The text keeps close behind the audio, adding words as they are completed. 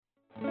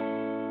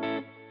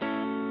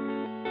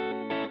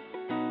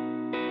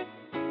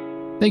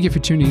Thank you for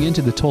tuning in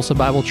to the Tulsa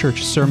Bible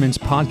Church Sermons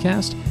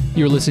podcast.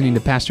 You're listening to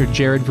Pastor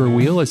Jared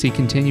Verweel as he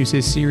continues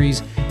his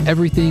series,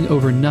 Everything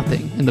Over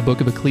Nothing, in the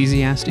book of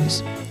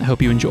Ecclesiastes. I hope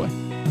you enjoy.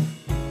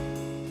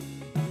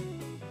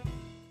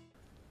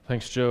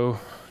 Thanks, Joe.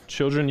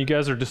 Children, you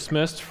guys are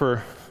dismissed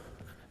for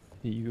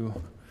you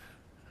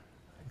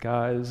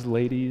guys,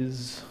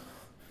 ladies,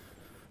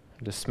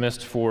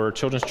 dismissed for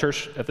Children's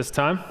Church at this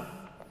time.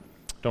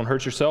 Don't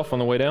hurt yourself on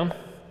the way down.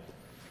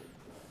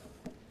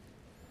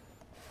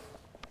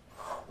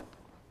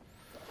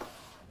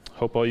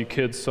 Hope all you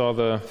kids saw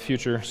the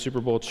future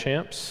Super Bowl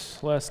champs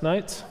last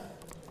night.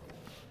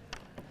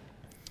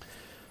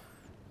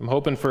 I'm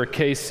hoping for a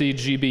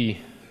KCGB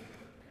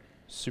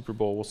Super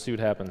Bowl. We'll see what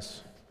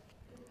happens.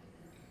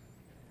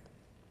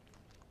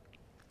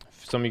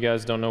 If some of you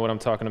guys don't know what I'm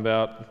talking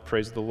about,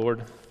 praise the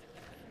Lord.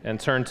 And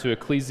turn to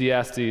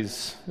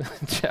Ecclesiastes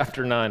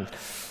chapter 9.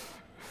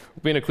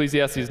 We'll be in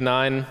Ecclesiastes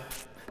 9,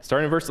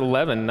 starting in verse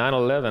 11,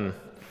 9:11,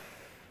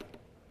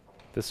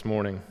 this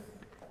morning.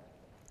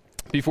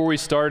 Before we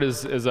start,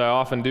 as I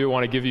often do, I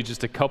want to give you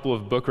just a couple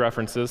of book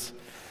references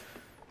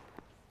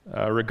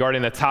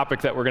regarding the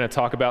topic that we're going to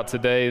talk about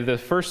today. The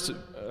first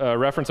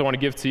reference I want to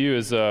give to you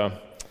is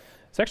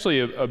it's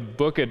actually a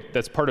book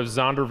that's part of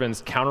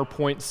Zondervan's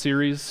Counterpoint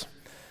series.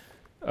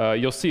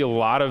 You'll see a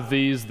lot of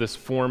this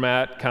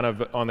format kind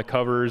of on the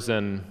covers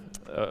and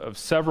of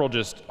several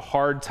just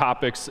hard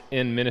topics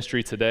in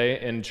ministry today,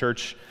 in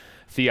church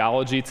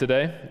theology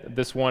today.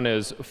 This one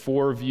is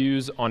 4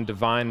 Views on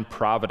Divine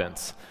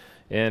Providence.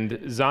 And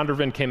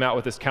Zondervan came out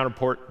with this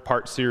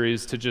counterpart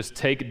series to just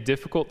take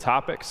difficult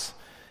topics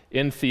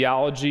in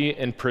theology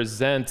and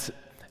present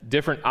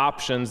different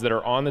options that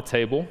are on the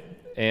table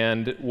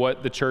and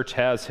what the church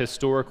has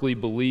historically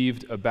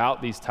believed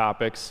about these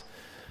topics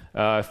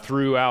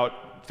throughout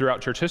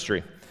church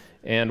history.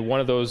 And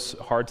one of those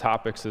hard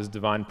topics is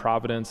divine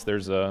providence.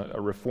 There's a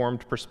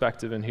Reformed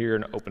perspective in here,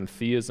 an open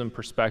theism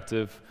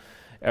perspective,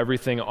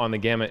 everything on the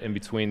gamut in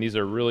between. These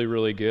are really,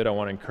 really good. I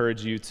want to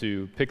encourage you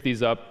to pick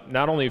these up,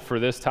 not only for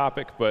this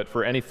topic, but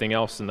for anything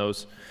else in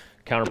those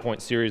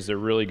Counterpoint series. They're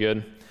really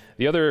good.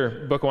 The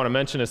other book I want to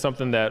mention is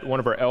something that one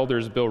of our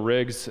elders, Bill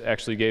Riggs,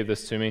 actually gave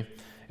this to me.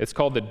 It's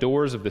called The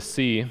Doors of the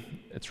Sea.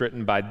 It's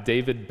written by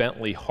David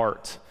Bentley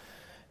Hart.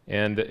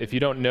 And if you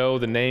don't know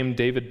the name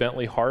David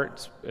Bentley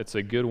Hart, it's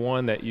a good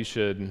one that you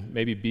should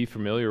maybe be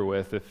familiar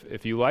with.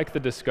 If you like the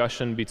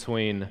discussion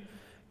between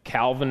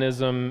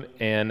Calvinism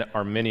and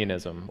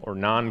Arminianism, or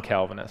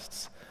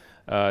non-Calvinists,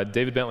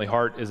 David Bentley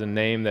Hart is a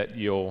name that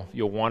you'll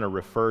want to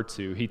refer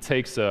to. He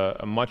takes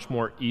a much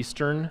more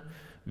Eastern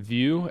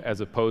view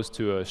as opposed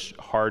to a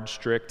hard,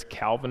 strict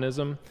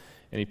Calvinism,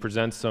 and he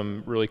presents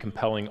some really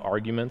compelling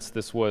arguments.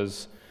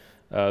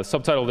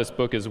 Subtitle of this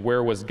book is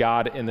Where Was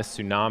God in the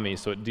Tsunami?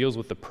 So it deals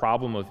with the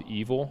problem of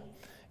evil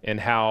and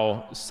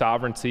how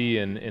sovereignty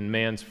and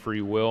man's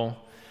free will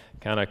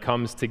kind of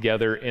comes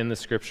together in the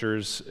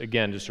scriptures.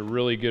 Again, just a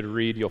really good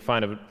read. You'll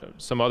find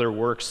some other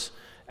works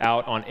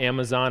out on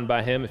Amazon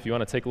by him. If you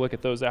want to take a look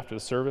at those after the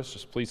service,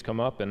 just please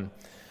come up and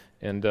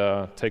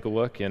take a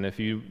look. And if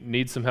you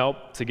need some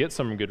help to get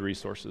some good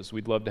resources,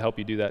 we'd love to help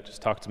you do that.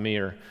 Just talk to me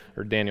or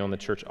Daniel in the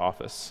church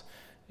office,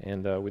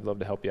 and we'd love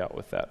to help you out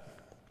with that.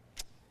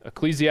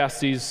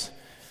 Ecclesiastes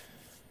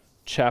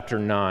chapter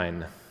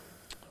 9.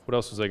 What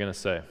else was I going to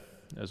say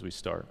as we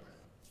start?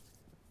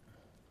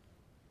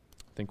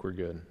 I think we're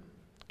good.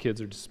 Kids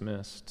are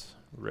dismissed.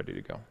 We're ready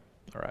to go.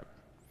 All right.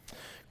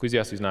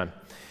 Ecclesiastes 9.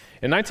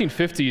 In the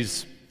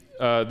 1950s,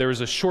 there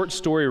was a short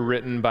story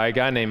written by a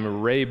guy named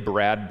Ray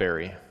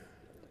Bradbury.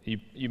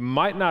 You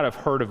might not have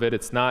heard of it.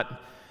 It's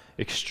not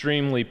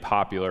extremely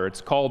popular.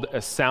 It's called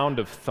A Sound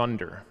of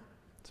Thunder.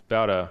 It's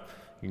you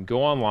can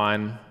go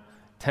online,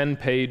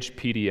 10-page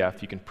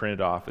PDF. You can print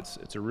it off.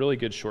 It's a really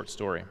good short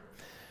story.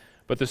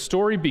 But the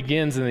story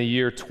begins in the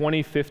year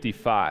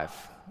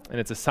 2055, and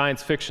it's a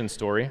science fiction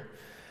story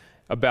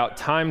about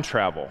time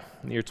travel.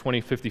 In the year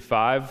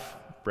 2055,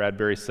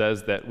 Bradbury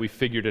says that we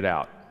figured it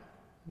out.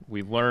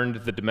 We learned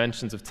the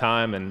dimensions of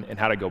time and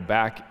how to go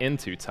back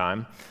into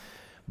time,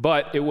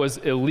 but it was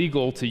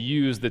illegal to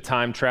use the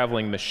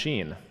time-traveling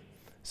machine.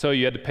 So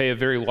you had to pay a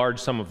very large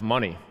sum of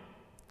money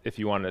if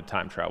you wanted to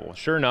time travel.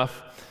 Sure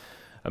enough,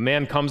 a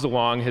man comes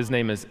along, his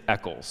name is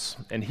Eccles,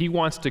 and he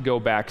wants to go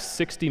back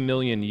 60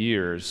 million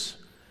years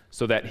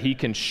so that he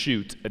can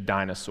shoot a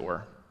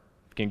dinosaur.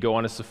 He can go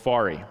on a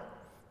safari.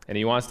 And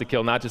he wants to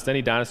kill not just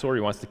any dinosaur,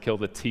 he wants to kill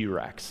the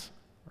T-Rex,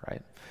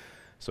 right?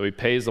 So he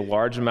pays a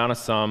large amount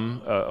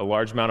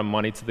of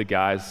money to the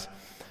guys.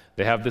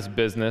 They have this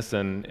business,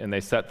 and they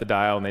set the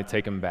dial, and they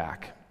take him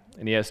back.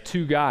 And he has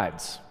 2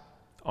 guides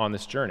on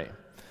this journey.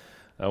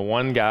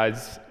 One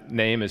guy's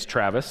name is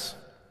Travis,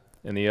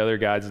 and the other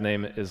guy's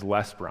name is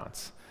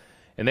Lesperance.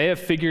 And they have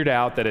figured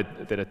out that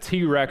a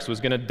T-Rex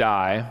was going to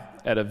die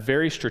at a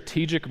very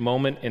strategic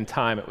moment in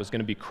time. It was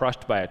going to be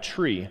crushed by a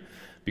tree,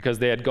 because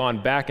they had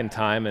gone back in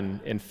time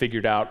and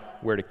figured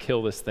out where to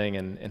kill this thing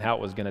and how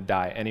it was going to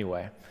die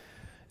anyway.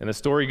 And the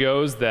story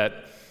goes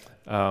that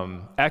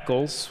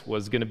Eccles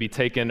was going to be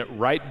taken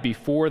right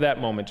before that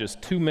moment,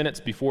 just 2 minutes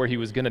before he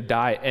was going to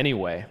die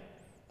anyway,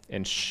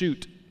 and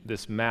shoot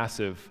this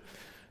massive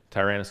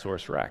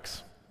Tyrannosaurus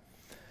Rex.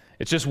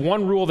 It's just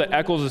one rule that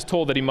Eccles is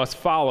told that he must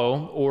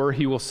follow, or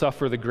he will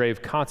suffer the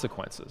grave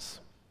consequences.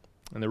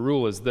 And the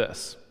rule is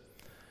this.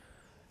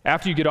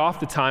 After you get off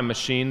the time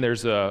machine,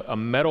 there's a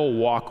metal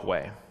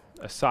walkway,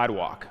 a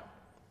sidewalk,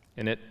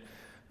 and it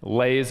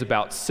lays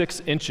about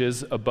 6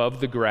 inches above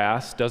the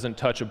grass, doesn't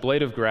touch a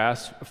blade of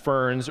grass,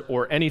 ferns,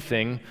 or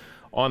anything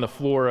on the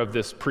floor of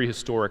this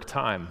prehistoric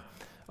time.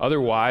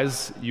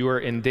 Otherwise, you are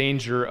in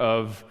danger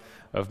of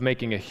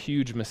making a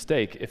huge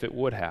mistake if it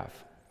would have.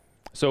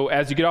 So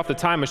as you get off the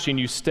time machine,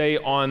 you stay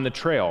on the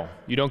trail.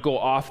 You don't go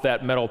off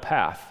that metal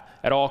path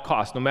at all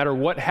costs. No matter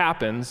what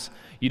happens,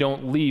 you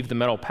don't leave the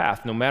metal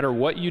path. No matter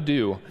what you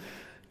do,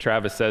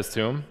 Travis says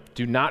to him,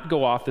 do not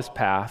go off this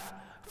path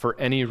for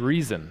any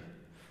reason.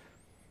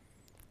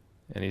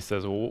 And he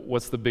says, well,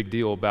 what's the big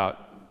deal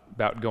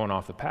about going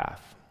off the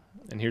path?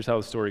 And here's how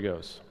the story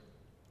goes.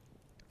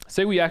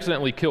 Say we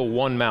accidentally kill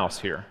one mouse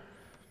here.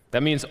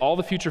 That means all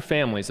the future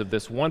families of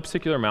this one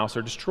particular mouse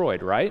are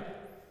destroyed, right?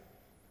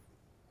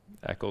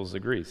 Eccles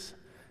agrees.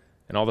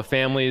 And all the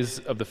families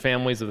of the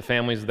families of the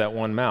families of that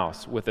one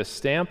mouse. With a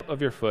stamp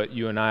of your foot,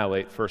 you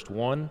annihilate first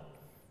 1,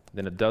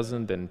 then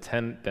 12, then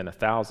 10, then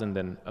 1,000,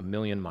 then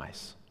 1,000,000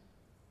 mice.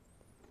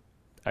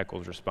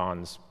 Eccles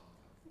responds,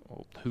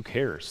 well, who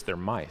cares? They're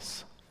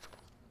mice.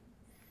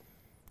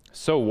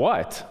 So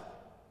what?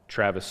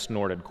 Travis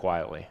snorted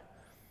quietly.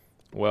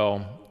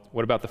 Well,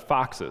 what about the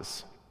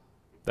foxes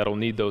that'll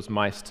need those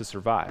mice to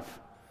survive?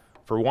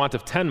 For want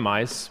of 10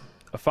 mice,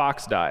 a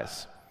fox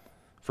dies.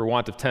 For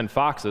want of 10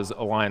 foxes,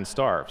 a lion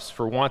starves.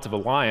 For want of a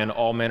lion,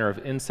 all manner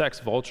of insects,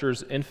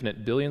 vultures,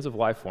 infinite billions of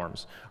life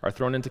forms are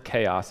thrown into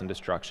chaos and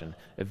destruction.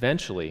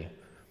 Eventually,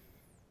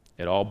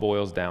 it all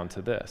boils down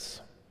to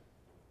this.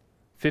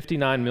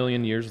 59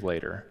 million years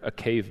later, a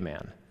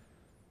caveman,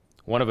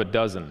 one of a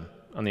dozen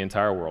on the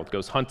entire world,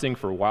 goes hunting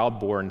for wild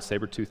boar and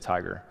saber-toothed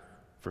tiger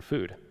for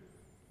food.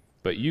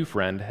 But you,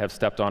 friend, have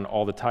stepped on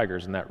all the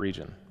tigers in that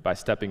region by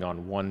stepping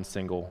on one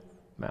single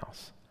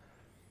mouse.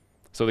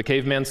 So the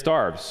caveman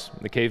starves.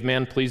 The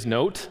caveman, please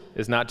note,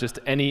 is not just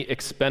any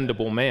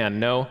expendable man.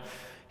 No,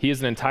 he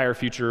is an entire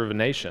future of a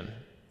nation.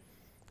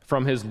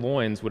 From his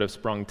loins would have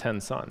sprung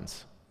 10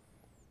 sons.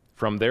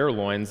 From their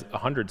loins,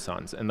 100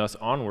 sons, and thus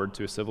onward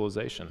to a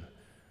civilization.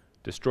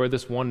 Destroy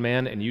this one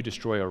man, and you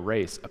destroy a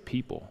race, a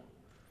people,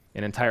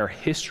 an entire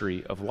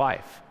history of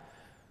life.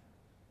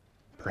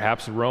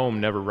 Perhaps Rome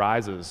never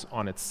rises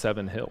on its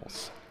 7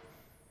 hills.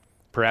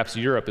 Perhaps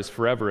Europe is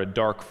forever a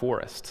dark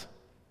forest.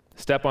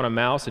 Step on a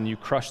mouse and you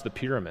crush the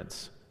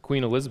pyramids.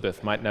 Queen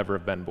Elizabeth might never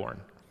have been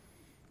born.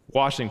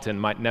 Washington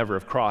might never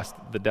have crossed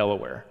the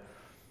Delaware.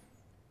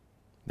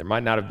 There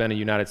might not have been a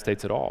United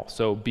States at all.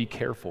 So be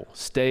careful.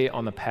 Stay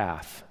on the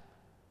path.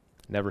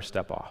 Never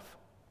step off.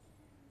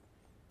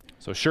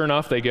 So sure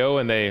enough, they go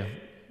and they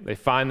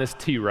find this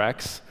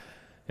T-Rex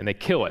and they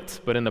kill it.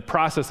 But in the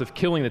process of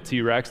killing the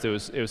T-Rex, it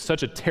was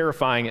such a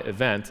terrifying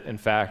event. In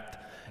fact,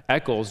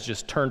 Eccles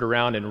just turned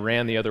around and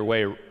ran the other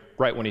way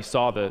right when he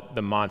saw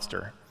the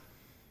monster.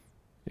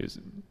 He was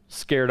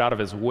scared out of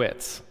his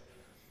wits.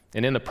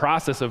 And in the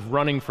process of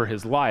running for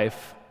his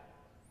life,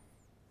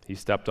 he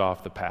stepped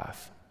off the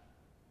path.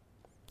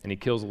 And he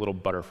kills a little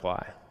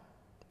butterfly.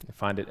 You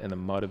find it in the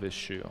mud of his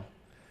shoe.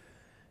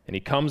 And he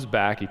comes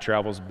back, he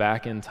travels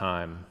back in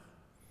time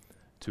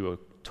to a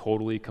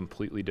totally,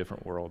 completely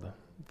different world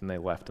than they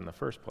left in the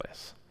first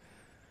place.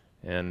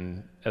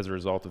 And as a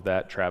result of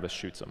that, Travis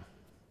shoots him.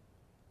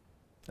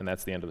 And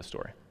that's the end of the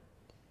story.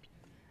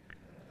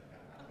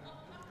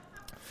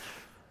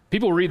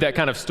 People read that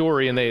kind of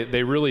story and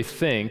they really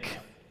think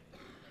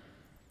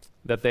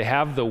that they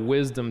have the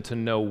wisdom to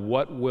know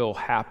what will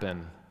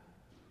happen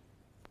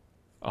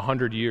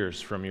 100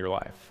 years from your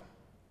life,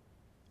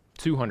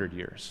 200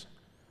 years.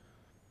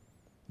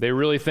 They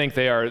really think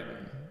they are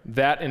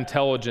that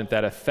intelligent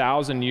that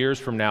 1,000 years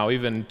from now,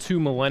 even 2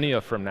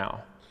 millennia from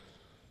now,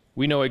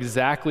 we know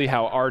exactly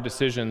how our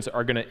decisions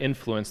are going to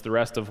influence the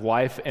rest of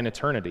life and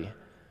eternity.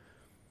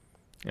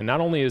 And not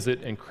only is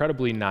it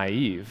incredibly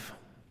naive,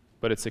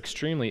 but it's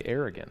extremely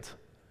arrogant.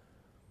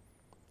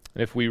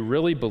 And if we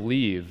really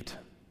believed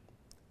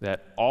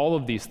that all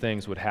of these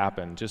things would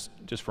happen just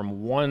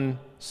from one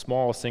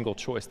small single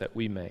choice that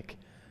we make,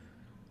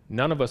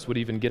 none of us would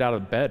even get out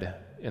of bed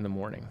in the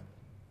morning.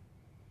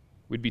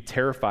 We'd be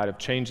terrified of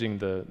changing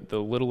the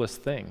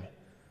littlest thing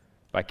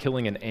by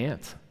killing an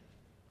ant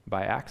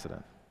by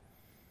accident.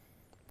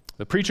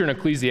 The preacher in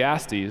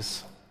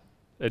Ecclesiastes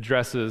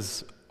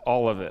addresses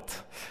all of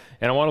it.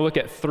 And I want to look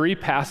at 3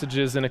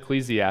 passages in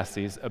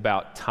Ecclesiastes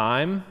about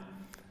time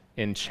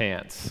and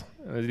chance.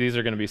 These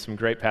are going to be some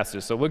great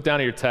passages. So look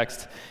down at your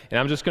text, and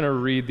I'm just going to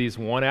read these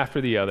one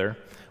after the other,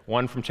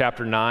 one from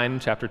chapter 9,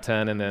 chapter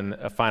 10, and then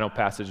a final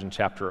passage in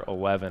chapter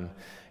 11.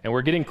 And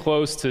we're getting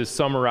close to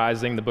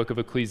summarizing the book of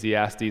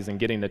Ecclesiastes and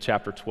getting to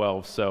chapter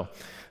 12. So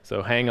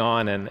hang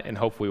on, and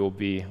hopefully we'll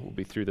be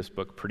through this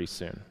book pretty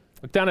soon.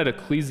 Look down at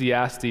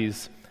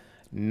Ecclesiastes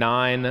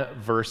 9,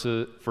 verse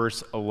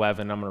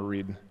 11. I'm going to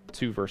read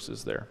 2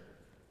 verses there.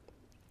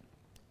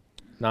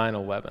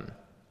 9:11.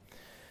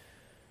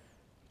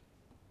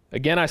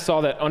 Again, I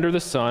saw that under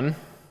the sun,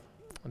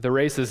 the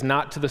race is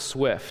not to the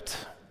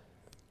swift,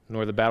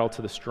 nor the battle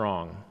to the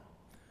strong,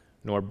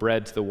 nor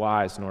bread to the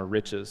wise, nor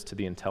riches to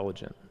the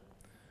intelligent,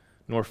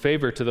 nor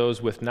favor to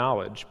those with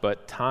knowledge,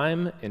 but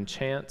time and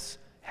chance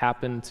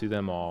happen to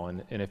them all.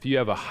 And if you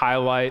have a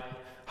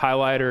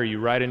highlighter, you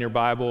write in your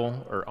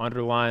Bible or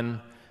underline,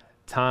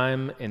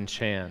 time and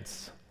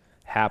chance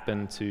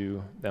happen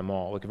to them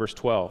all. Look at verse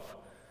 12.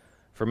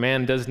 For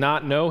man does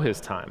not know his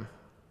time,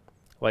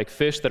 like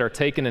fish that are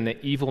taken in an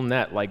evil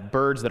net, like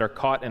birds that are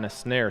caught in a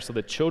snare. So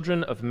the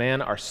children of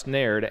man are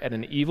snared at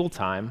an evil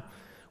time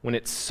when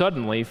it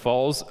suddenly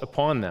falls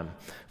upon them.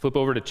 Flip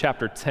over to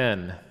chapter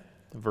 10,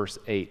 verse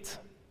 8.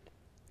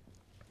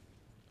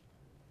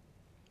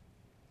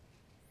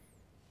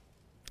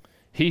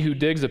 He who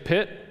digs a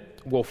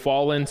pit will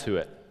fall into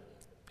it,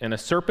 and a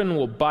serpent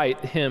will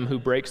bite him who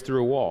breaks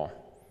through a wall.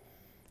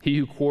 He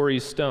who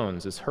quarries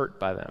stones is hurt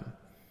by them.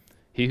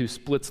 He who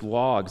splits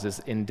logs is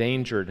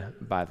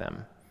endangered by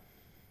them.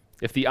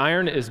 If the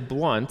iron is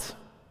blunt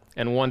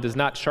and one does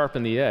not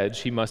sharpen the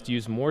edge, he must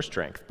use more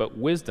strength. But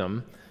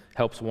wisdom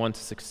helps one to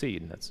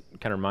succeed. That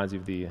kind of reminds you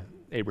of the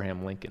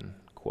Abraham Lincoln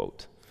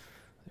quote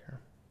there.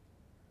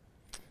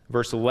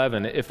 Verse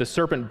 11, if the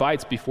serpent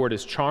bites before it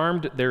is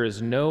charmed, there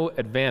is no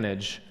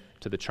advantage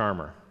to the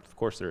charmer. Of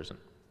course there isn't.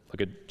 Look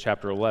at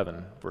chapter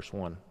 11, verse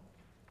 1.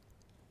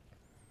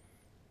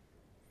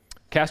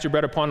 Cast your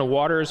bread upon the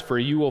waters, for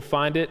you will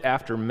find it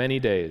after many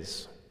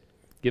days.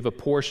 Give a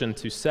portion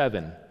to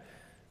 7,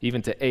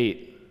 even to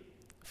 8,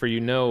 for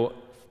you know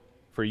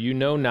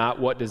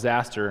not what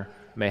disaster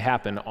may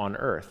happen on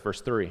earth.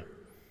 Verse 3.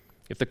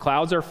 If the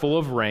clouds are full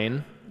of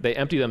rain, they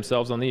empty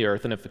themselves on the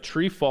earth, and if a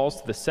tree falls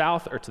to the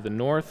south or to the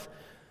north,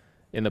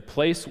 in the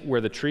place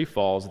where the tree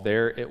falls,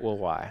 there it will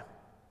lie.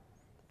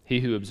 He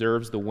who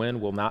observes the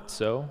wind will not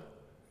sow.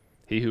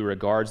 He who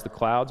regards the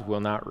clouds will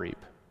not reap.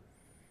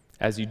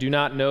 As you do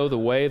not know the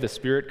way the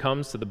Spirit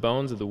comes to the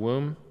bones of the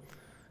womb,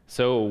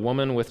 so a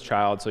woman with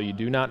child, so you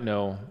do not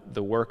know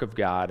the work of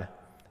God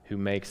who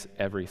makes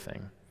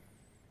everything.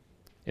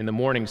 In the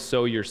morning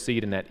sow your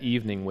seed, and at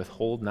evening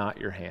withhold not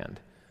your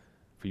hand,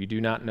 for you do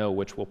not know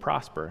which will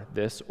prosper,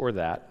 this or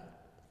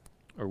that,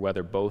 or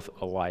whether both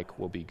alike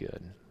will be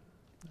good.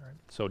 All right.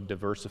 So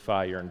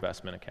diversify your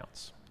investment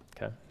accounts,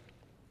 okay?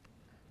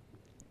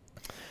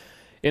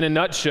 In a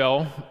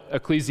nutshell,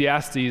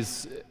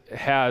 Ecclesiastes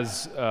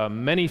has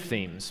many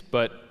themes,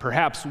 but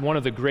perhaps one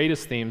of the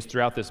greatest themes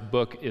throughout this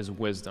book is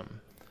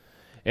wisdom.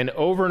 And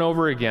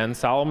over again,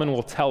 Solomon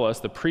will tell us,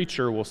 the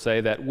preacher will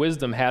say that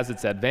wisdom has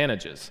its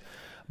advantages,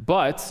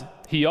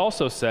 but he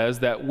also says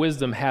that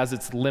wisdom has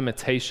its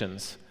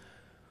limitations.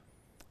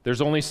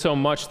 There's only so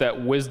much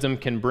that wisdom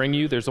can bring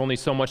you. There's only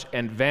so much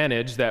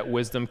advantage that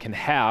wisdom can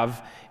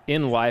have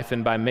in life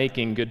and by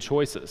making good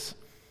choices.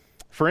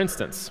 For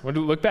instance, when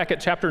we look back at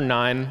chapter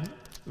 9,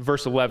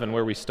 verse 11,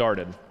 where we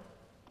started.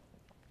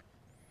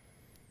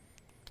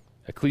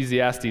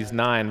 Ecclesiastes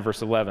 9,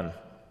 verse 11.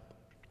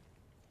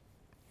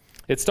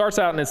 It starts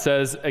out and it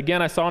says,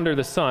 again, I saw under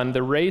the sun,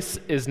 the race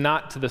is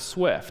not to the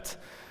swift.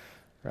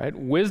 Right?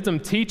 Wisdom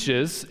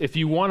teaches if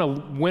you want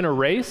to win a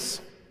race,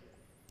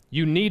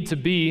 you need to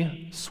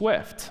be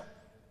swift.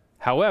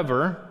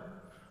 However,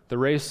 the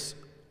race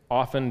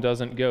often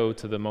doesn't go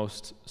to the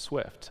most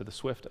swift, to the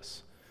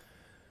swiftest.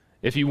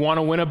 If you want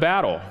to win a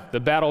battle, the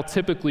battle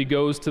typically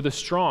goes to the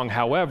strong.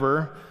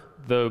 However,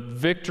 the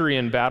victory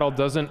in battle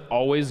doesn't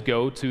always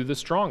go to the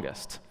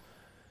strongest.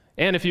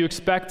 And if you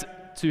expect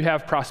to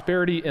have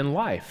prosperity in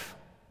life,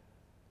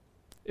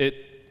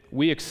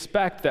 we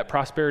expect that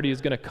prosperity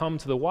is going to come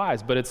to the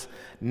wise, but it's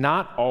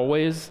not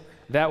always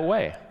that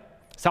way.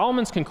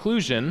 Solomon's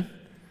conclusion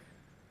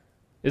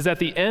is at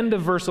the end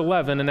of verse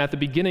 11 and at the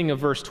beginning of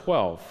verse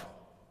 12.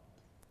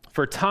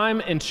 For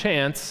time and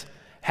chance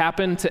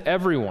happen to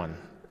everyone,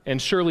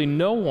 and surely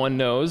no one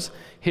knows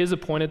his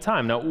appointed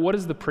time. Now, what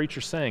is the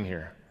preacher saying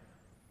here?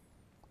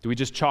 Do we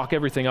just chalk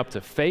everything up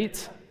to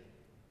fate?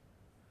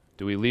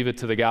 Do we leave it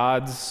to the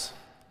gods,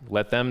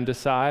 let them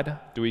decide?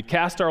 Do we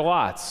cast our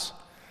lots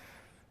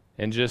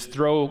and just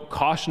throw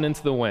caution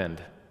into the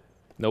wind?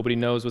 Nobody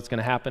knows what's going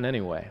to happen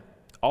anyway.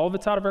 All of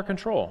it's out of our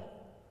control.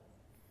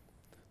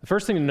 The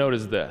first thing to note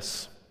is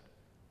this.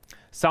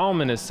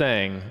 Solomon is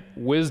saying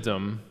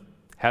wisdom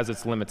has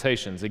its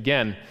limitations.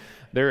 Again,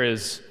 there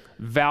is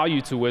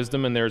value to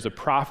wisdom, and there's a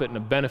profit and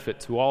a benefit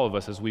to all of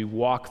us as we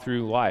walk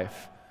through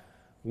life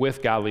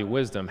with godly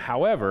wisdom.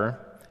 However,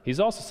 he's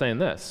also saying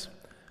this: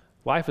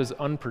 life is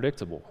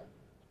unpredictable.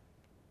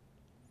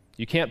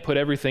 You can't put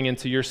everything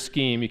into your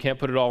scheme, you can't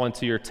put it all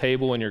into your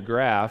table and your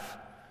graph,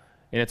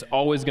 and it's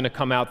always going to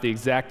come out the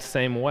exact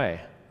same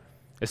way.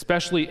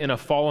 Especially in a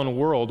fallen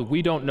world,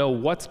 we don't know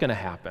what's going to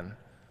happen.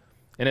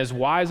 And as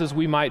wise as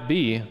we might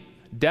be,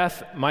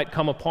 death might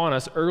come upon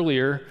us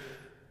earlier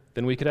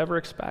than we could ever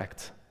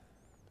expect.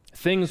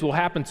 Things will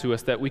happen to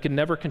us that we can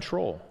never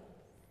control.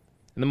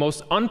 And the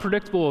most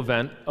unpredictable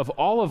event of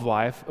all of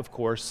life, of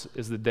course,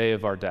 is the day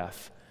of our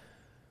death.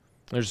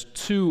 There's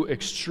two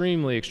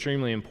extremely,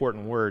 extremely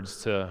important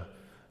words to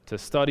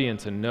study and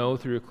to know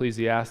through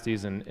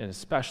Ecclesiastes, and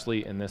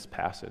especially in this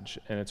passage.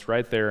 And it's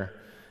right there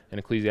in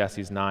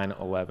Ecclesiastes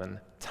 9:11.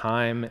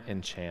 Time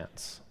and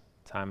chance.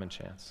 Time and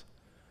chance.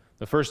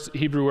 The first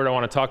Hebrew word I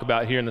want to talk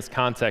about here in this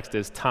context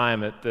is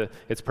time.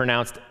 It's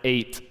pronounced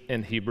 8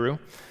 in Hebrew.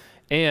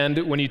 And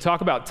when you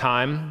talk about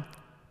time,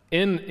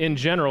 in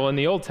general, in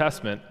the Old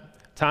Testament,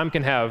 time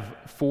can have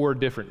 4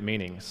 different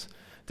meanings,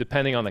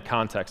 depending on the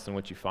context in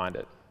which you find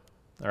it.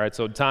 All right,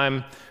 so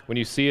time, when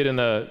you see it in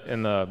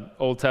the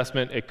Old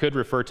Testament, it could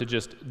refer to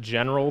just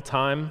general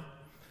time.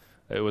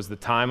 It was the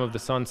time of the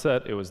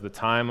sunset, it was the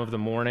time of the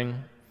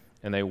morning,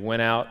 and they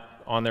went out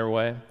on their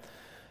way.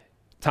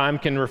 Time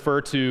can refer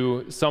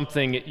to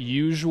something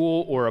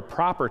usual or a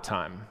proper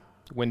time.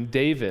 When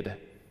David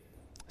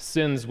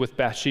sins with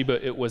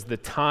Bathsheba, it was the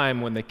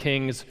time when the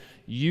kings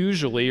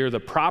usually, or the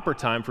proper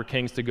time for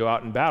kings to go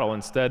out in battle.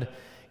 Instead,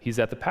 he's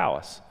at the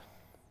palace.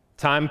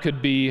 Time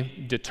could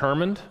be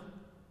determined.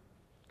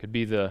 Could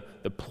be the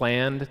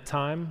planned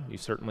time. You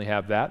certainly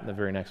have that in the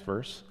very next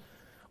verse.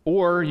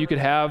 Or you could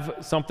have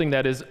something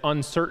that is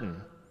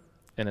uncertain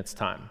in its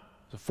time.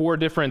 So 4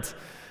 different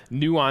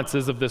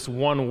nuances of this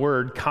one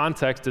word.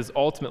 Context is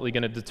ultimately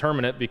going to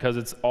determine it because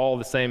it's all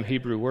the same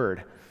Hebrew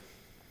word.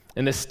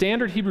 And the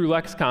standard Hebrew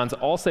lexicons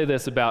all say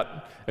this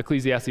about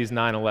Ecclesiastes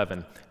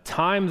 9:11.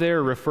 Time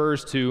there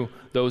refers to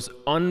those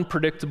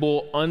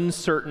unpredictable,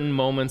 uncertain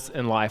moments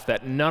in life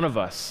that none of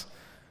us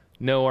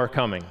know are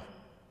coming.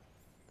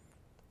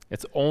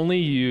 It's only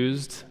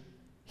used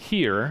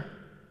here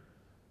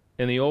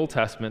in the Old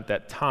Testament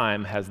that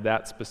time has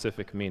that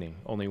specific meaning.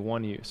 Only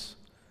one use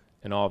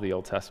in all of the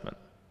Old Testament.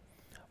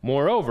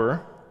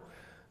 Moreover,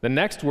 the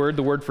next word,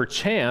 the word for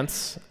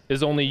chance,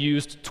 is only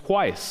used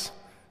twice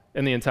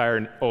in the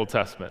entire Old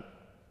Testament.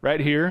 Right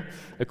here,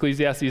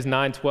 Ecclesiastes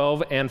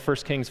 9:12 and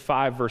 1 Kings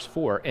 5, verse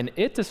 4. And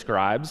it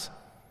describes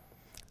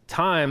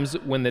times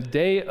when the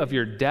day of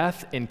your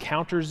death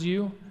encounters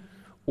you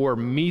or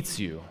meets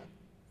you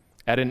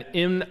at an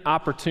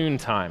inopportune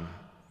time,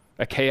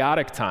 a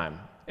chaotic time,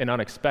 an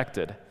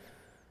unexpected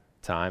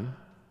time,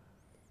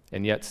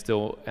 and yet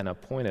still an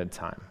appointed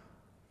time.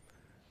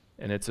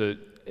 And it's an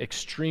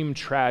extreme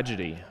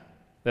tragedy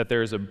that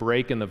there's a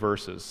break in the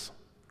verses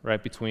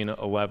right between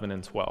 11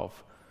 and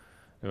 12.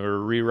 When we're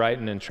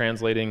rewriting and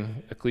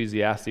translating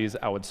Ecclesiastes,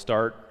 I would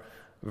start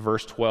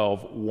verse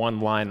 12 one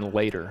line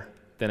later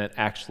than it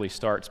actually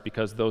starts,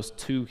 because those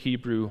 2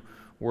 Hebrew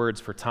words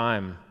for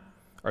time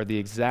are the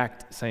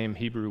exact same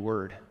Hebrew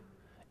word.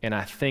 And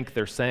I think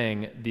they're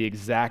saying the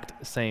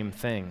exact same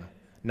thing,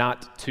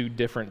 not 2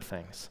 different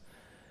things.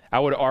 I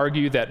would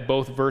argue that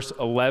both verse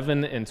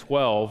 11 and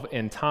 12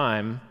 in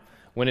time,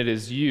 when it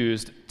is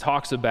used,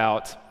 talks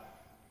about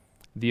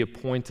the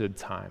appointed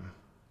time.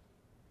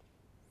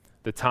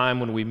 The time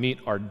when we meet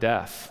our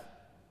death.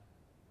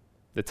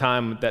 The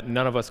time that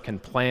none of us can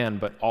plan,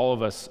 but all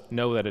of us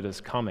know that it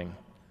is coming.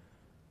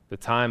 The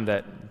time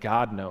that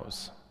God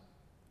knows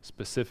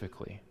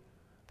specifically.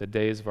 The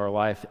days of our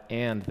life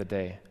and the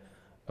day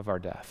of our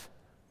death.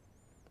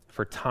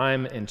 For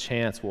time and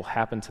chance will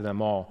happen to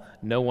them all.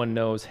 No one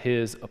knows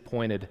his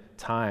appointed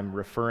time,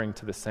 referring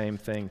to the same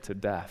thing, to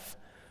death.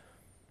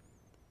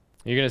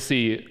 You're going to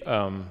see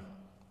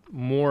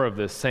more of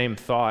the same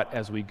thought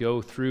as we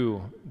go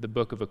through the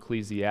book of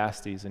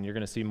Ecclesiastes, and you're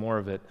going to see more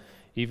of it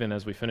even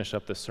as we finish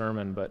up the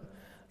sermon. But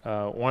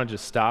I want to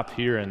just stop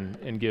here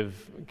and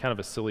give kind of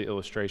a silly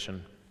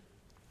illustration.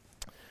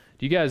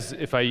 Do you guys,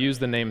 if I use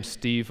the name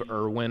Steve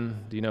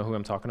Irwin, do you know who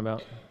I'm talking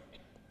about?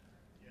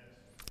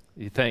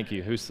 Yes. Thank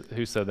you. Who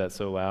said that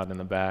so loud in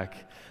the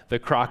back? The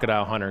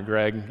crocodile hunter,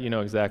 Greg. You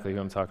know exactly who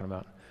I'm talking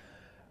about.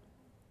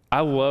 I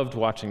loved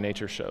watching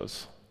nature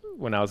shows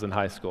when I was in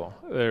high school.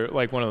 They're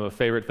like one of the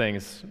favorite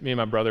things. Me and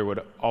my brother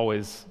would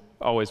always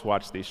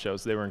watch these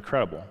shows. They were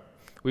incredible.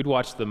 We'd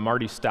watch the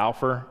Marty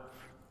Stauffer,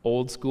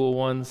 old school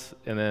ones,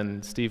 and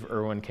then Steve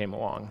Irwin came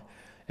along,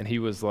 and he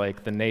was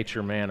like the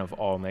nature man of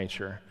all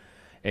nature.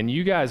 And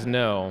you guys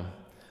know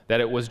that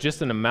it was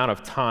just an amount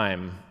of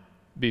time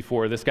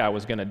before this guy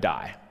was going to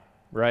die,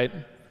 right?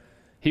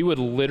 He would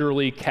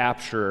literally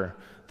capture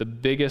the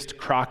biggest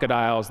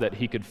crocodiles that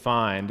he could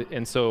find,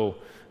 and so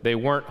they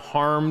weren't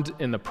harmed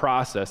in the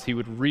process. He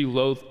would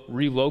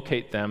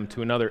relocate them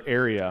to another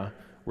area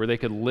where they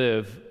could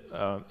live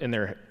in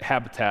their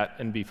habitat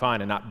and be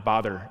fine and not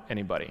bother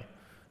anybody.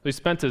 So he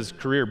spent his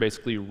career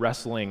basically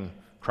wrestling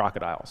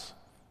crocodiles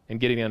and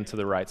getting them to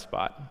the right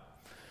spot.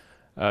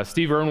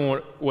 Steve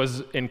Irwin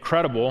was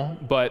incredible,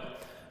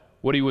 but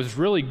what he was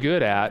really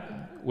good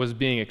at was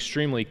being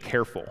extremely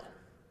careful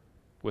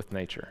with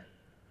nature.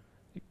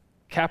 He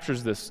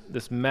captures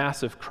this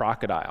massive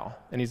crocodile,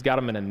 and he's got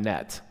him in a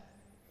net.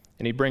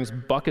 And he brings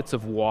buckets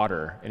of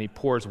water, and he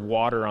pours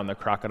water on the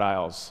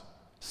crocodile's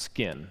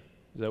skin.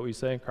 Is that what you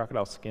say,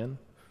 crocodile skin?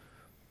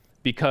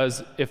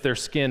 Because if their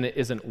skin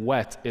isn't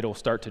wet, it'll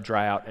start to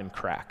dry out and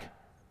crack.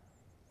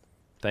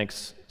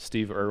 Thanks,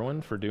 Steve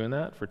Irwin, for doing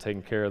that, for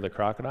taking care of the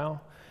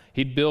crocodile.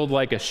 He'd build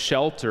like a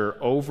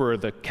shelter over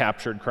the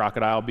captured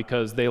crocodile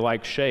because they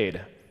like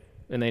shade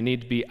and they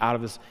need to be out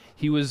of this.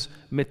 He was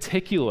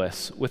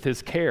meticulous with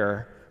his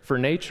care for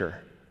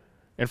nature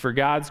and for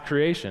God's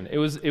creation. It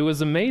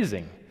was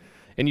amazing.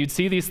 And you'd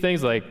see these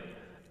things like,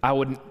 I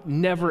would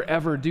never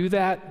ever do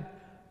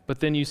that, but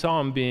then you saw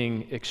him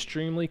being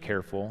extremely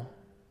careful,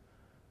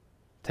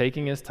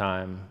 taking his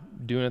time,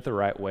 doing it the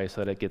right way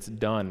so that it gets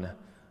done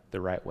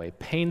the right way.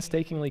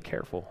 Painstakingly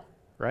careful,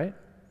 right?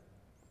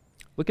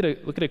 Look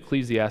at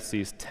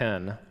Ecclesiastes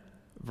 10,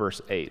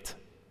 verse 8.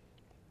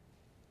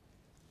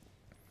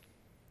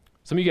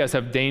 Some of you guys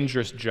have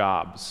dangerous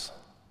jobs.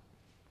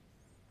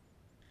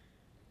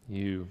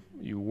 You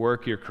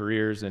work your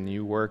careers and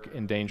you work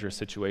in dangerous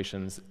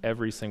situations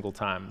every single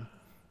time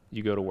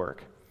you go to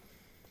work.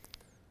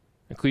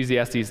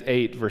 Ecclesiastes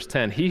 8, verse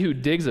 10, he who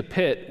digs a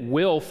pit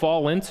will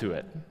fall into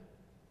it.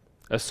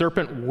 A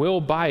serpent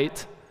will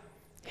bite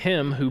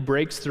him who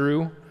breaks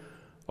through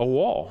a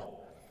wall.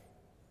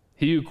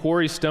 He who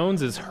quarries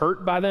stones is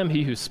hurt by them.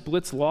 He who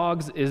splits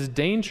logs is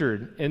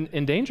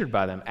endangered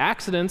by them.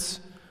 Accidents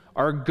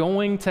are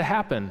going to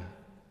happen.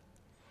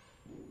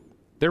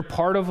 They're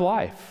part of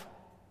life,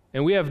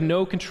 and we have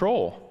no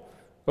control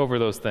over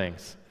those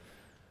things.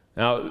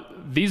 Now,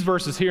 these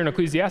verses here in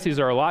Ecclesiastes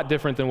are a lot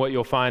different than what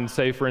you'll find,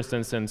 say, for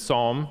instance, in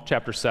Psalm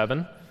chapter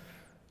 7.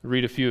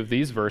 Read a few of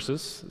these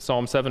verses.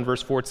 Psalm 7,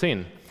 verse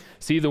 14.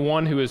 See the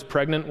one who is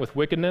pregnant with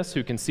wickedness,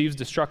 who conceives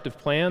destructive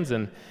plans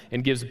and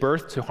gives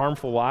birth to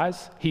harmful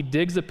lies. He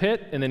digs a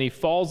pit, and then he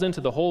falls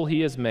into the hole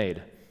he has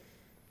made.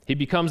 He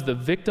becomes the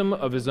victim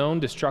of his own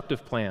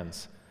destructive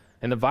plans,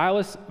 and the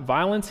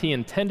violence he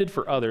intended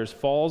for others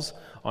falls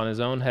on his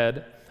own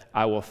head.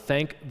 I will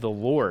thank the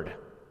Lord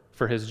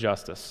for his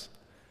justice.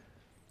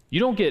 You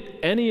don't get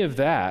any of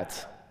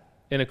that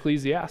in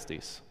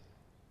Ecclesiastes.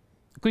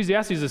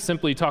 Ecclesiastes is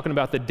simply talking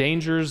about the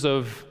dangers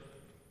of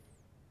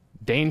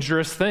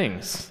dangerous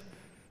things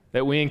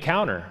that we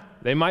encounter.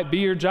 They might be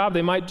your job.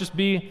 They might just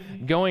be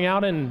going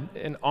out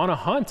and on a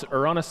hunt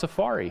or on a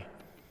safari.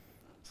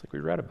 It's like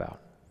we read about.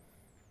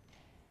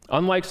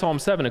 Unlike Psalm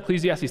 7,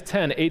 Ecclesiastes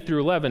 10, 8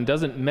 through 11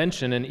 doesn't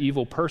mention an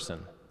evil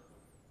person.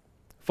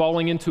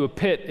 Falling into a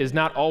pit is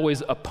not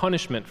always a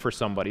punishment for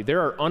somebody.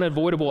 There are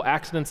unavoidable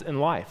accidents in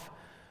life.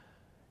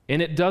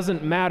 And it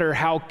doesn't matter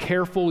how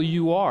careful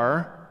you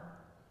are,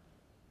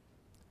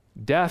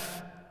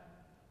 death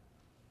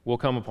will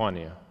come upon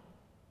you,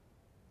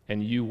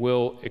 and you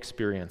will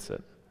experience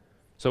it.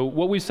 So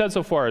what we've said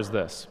so far is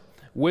this: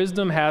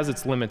 wisdom has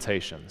its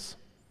limitations.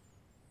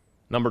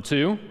 Number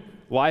 2,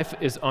 life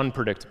is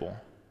unpredictable.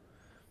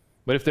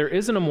 But if there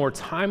isn't a more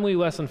timely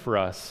lesson for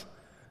us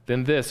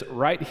than this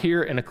right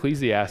here in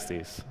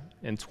Ecclesiastes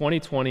in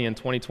 2020 and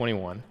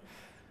 2021,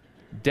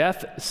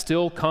 death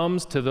still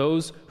comes to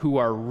those who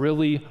are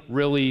really,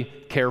 really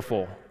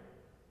careful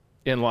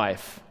in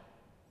life.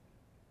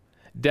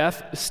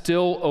 Death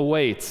still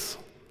awaits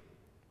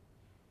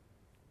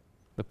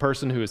the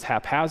person who is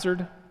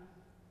haphazard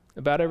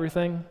about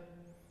everything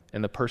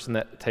and the person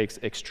that takes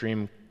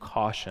extreme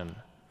caution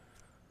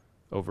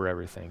over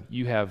everything.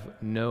 You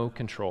have no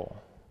control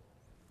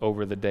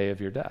over the day of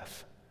your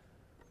death.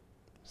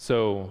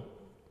 So,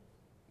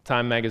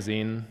 Time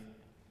Magazine,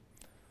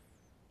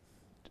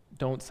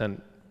 don't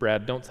send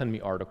me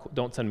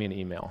an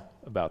email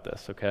about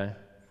this, okay?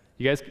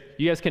 You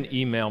guys can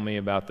email me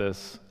about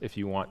this if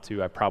you want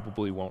to. I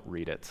probably won't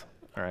read it,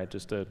 all right?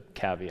 Just a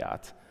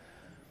caveat.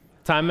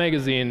 Time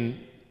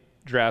Magazine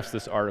drafts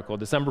this article,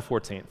 December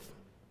 14th.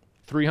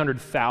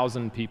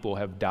 300,000 people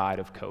have died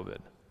of COVID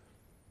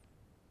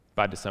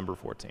by December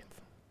 14th.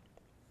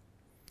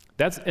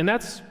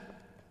 That's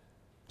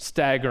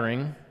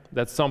staggering.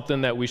 That's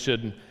something that we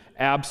should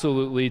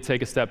absolutely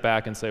take a step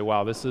back and say,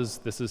 wow, this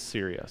is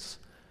serious.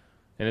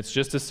 And it's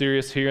just as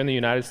serious here in the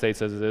United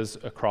States as it is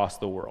across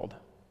the world,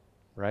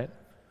 right?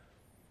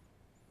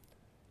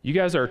 You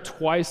guys are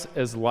twice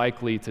as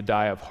likely to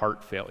die of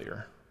heart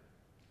failure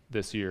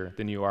this year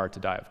than you are to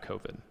die of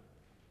COVID.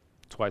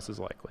 Twice as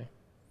likely.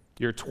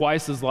 You're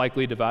twice as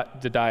likely to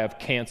die of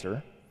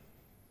cancer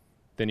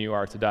than you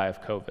are to die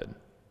of COVID.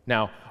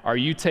 Now, are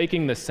you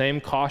taking the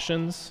same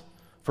cautions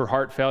for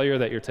heart failure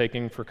that you're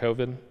taking for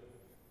COVID?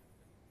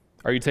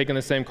 Are you taking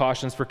the same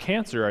cautions for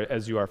cancer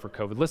as you are for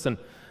COVID? Listen,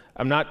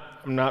 I'm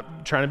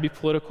not trying to be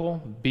political.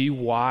 Be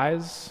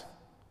wise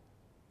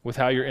with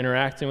how you're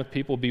interacting with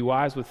people. Be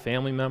wise with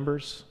family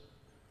members.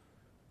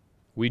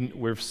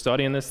 We're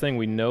studying this thing.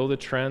 We know the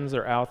trends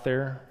are out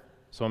there.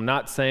 So I'm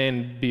not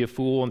saying be a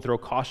fool and throw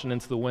caution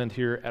into the wind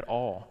here at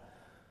all.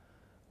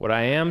 What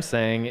I am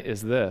saying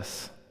is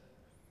this: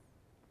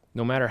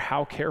 no matter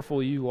how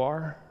careful you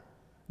are,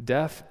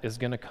 death is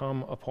going to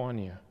come upon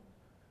you.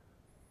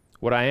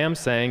 What I am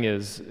saying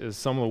is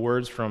some of the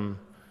words from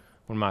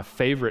one of my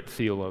favorite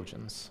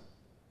theologians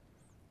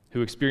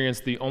who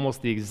experienced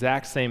almost the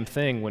exact same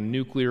thing when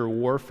nuclear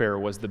warfare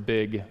was the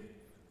big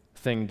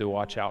thing to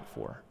watch out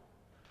for.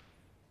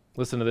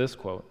 Listen to this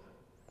quote.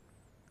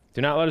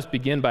 Do not let us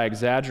begin by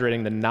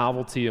exaggerating the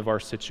novelty of our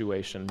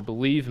situation.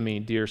 Believe me,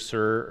 dear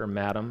sir or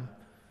madam,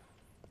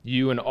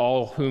 You and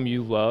all whom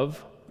you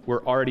love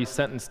were already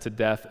sentenced to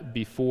death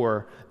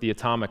before the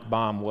atomic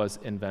bomb was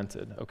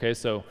invented. Okay,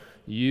 so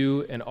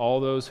you and all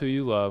those who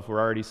you love were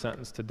already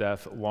sentenced to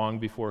death long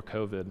before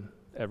COVID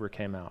ever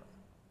came out.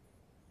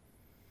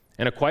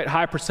 And a quite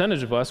high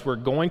percentage of us were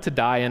going to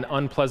die in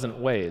unpleasant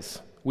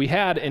ways. We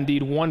had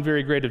indeed one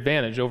very great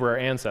advantage over our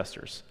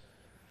ancestors: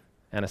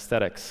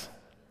 anesthetics,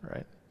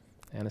 right?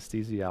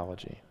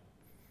 Anesthesiology.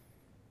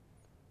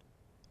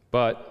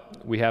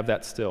 But we have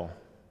that still.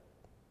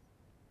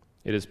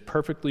 It is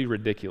perfectly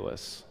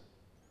ridiculous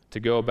to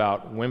go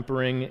about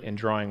whimpering and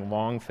drawing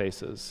long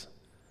faces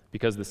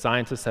because the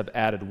scientists have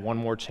added one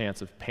more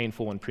chance of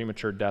painful and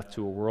premature death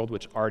to a world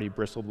which already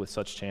bristled with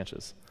such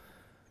chances,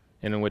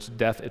 and in which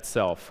death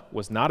itself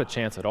was not a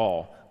chance at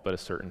all, but a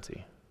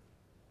certainty.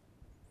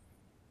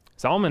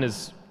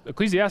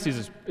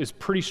 Ecclesiastes is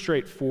pretty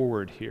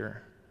straightforward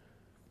here.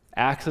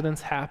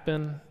 Accidents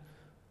happen.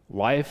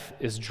 Life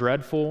is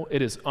dreadful.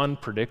 It is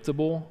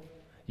unpredictable.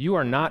 You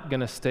are not going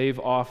to stave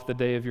off the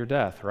day of your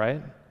death,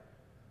 right?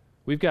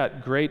 We've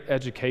got great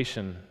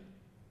education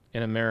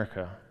in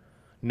America.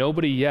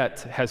 Nobody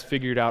yet has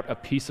figured out a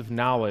piece of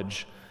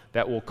knowledge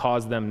that will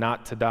cause them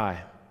not to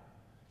die.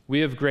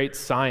 We have great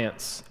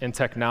science and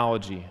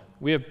technology.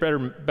 We have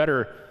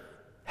better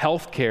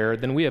health care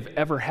than we have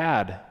ever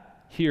had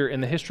here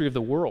in the history of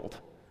the world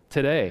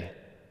today.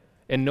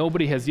 And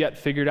nobody has yet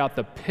figured out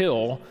the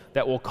pill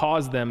that will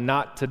cause them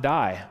not to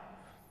die,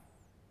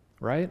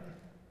 right?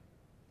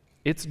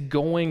 It's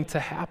going to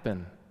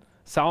happen.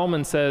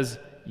 Solomon says,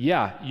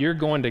 yeah, you're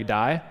going to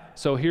die,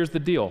 so here's the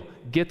deal.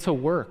 Get to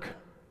work.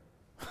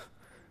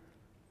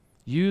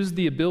 Use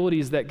the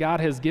abilities that God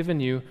has given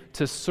you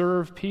to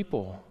serve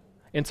people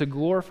and to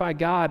glorify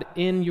God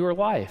in your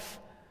life.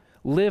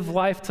 Live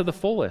life to the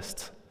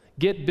fullest.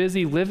 Get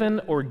busy living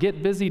or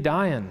get busy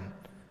dying.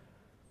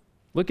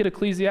 Look at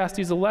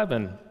Ecclesiastes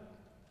 11,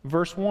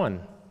 verse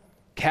 1.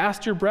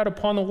 Cast your bread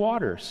upon the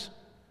waters,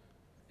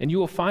 and you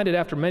will find it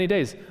after many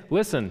days.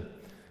 Listen,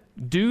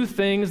 do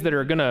things that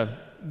are gonna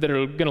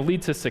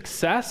lead to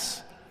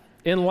success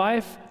in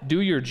life.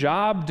 Do your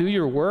job, do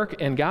your work,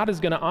 and God is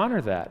gonna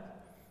honor that.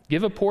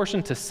 Give a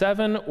portion to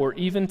 7 or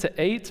even to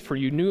 8, for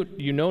you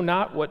know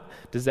not what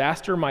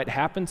disaster might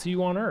happen to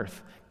you on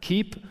earth.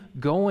 Keep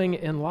going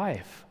in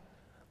life.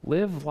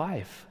 Live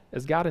life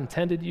as God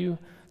intended you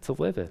to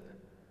live it.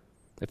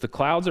 If the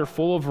clouds are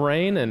full of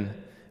rain and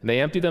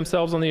they empty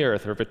themselves on the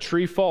earth, or if a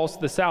tree falls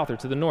to the south or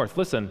to the north,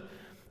 listen,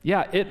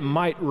 yeah, it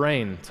might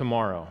rain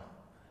tomorrow.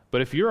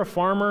 But if you're a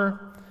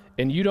farmer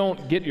and you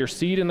don't get your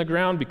seed in the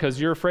ground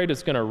because you're afraid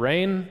it's going to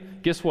rain,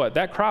 guess what?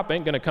 That crop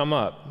ain't going to come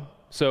up.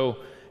 So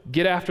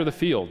get after the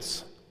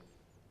fields.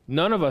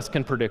 None of us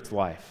can predict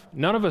life.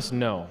 None of us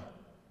know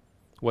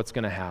what's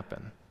going to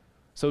happen.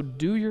 So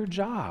do your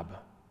job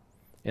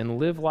and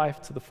live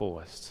life to the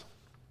fullest.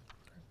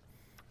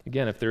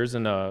 Again, if there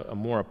isn't a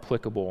more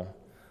applicable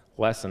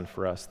lesson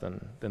for us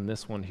than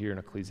this one here in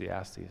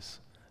Ecclesiastes,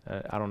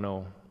 I don't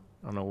know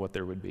what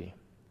there would be.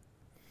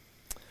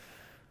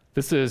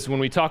 This is, when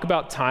we talk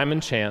about time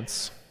and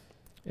chance,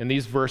 in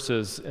these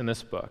verses in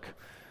this book,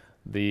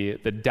 the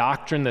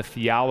doctrine, the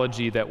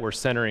theology that we're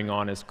centering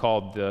on is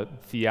called the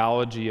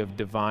theology of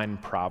divine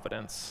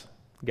providence,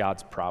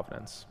 God's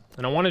providence.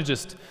 And I want to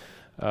just,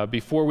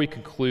 before we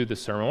conclude the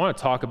sermon, I want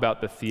to talk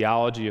about the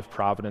theology of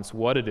providence,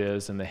 what it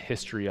is, and the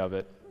history of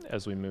it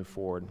as we move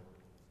forward.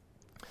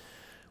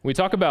 When we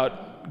talk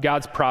about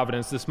God's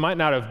providence, this might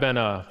not have been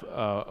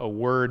a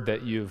word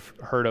that you've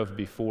heard of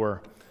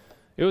before.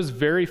 It was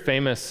very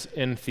famous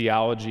in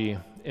theology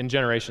in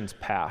generations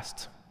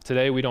past.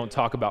 Today, we don't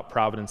talk about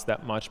providence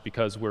that much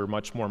because we're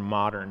much more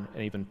modern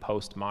and even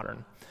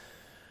postmodern.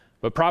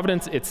 But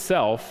providence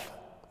itself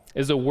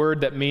is a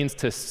word that means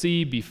to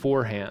see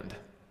beforehand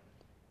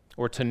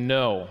or to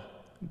know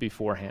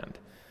beforehand.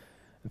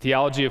 The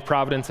theology of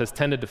providence has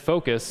tended to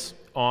focus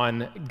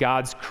on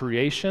God's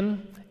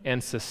creation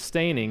and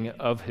sustaining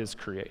of his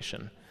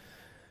creation.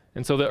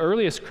 And so the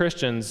earliest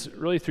Christians,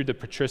 really through the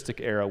patristic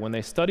era, when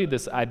they studied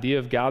this idea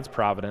of God's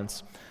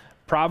providence,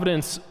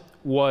 providence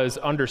was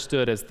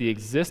understood as the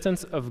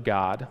existence of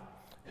God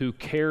who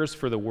cares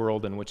for the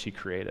world in which he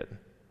created.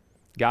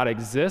 God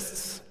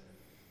exists,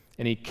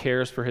 and he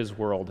cares for his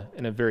world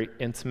in a very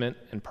intimate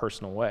and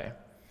personal way.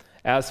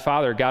 As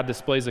Father, God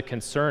displays a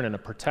concern and a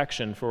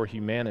protection for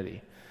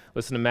humanity.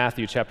 Listen to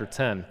Matthew chapter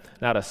 10.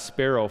 Not a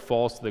sparrow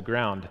falls to the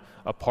ground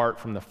apart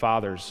from the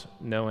Father's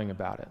knowing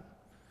about it.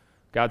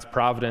 God's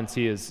providence,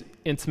 he is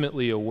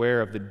intimately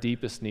aware of the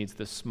deepest needs,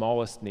 the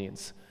smallest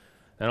needs,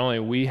 not only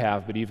we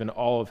have, but even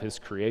all of his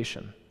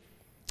creation.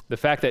 The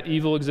fact that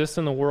evil exists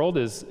in the world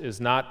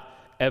is not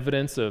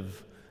evidence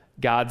of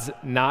God's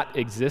not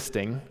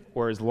existing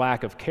or his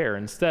lack of care.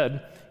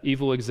 Instead,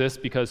 evil exists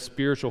because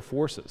spiritual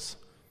forces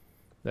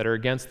that are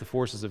against the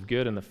forces of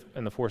good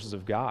and the forces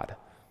of God,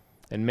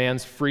 and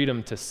man's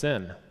freedom to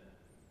sin.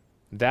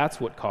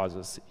 That's what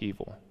causes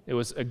evil. It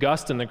was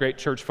Augustine, the great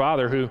church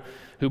father,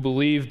 who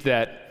believed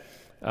that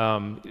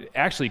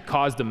actually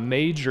caused a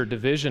major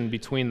division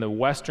between the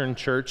Western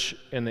church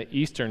and the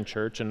Eastern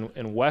church.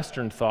 And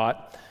Western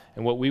thought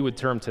and what we would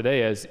term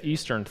today as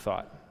Eastern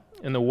thought.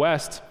 In the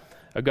West,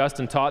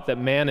 Augustine taught that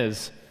man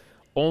is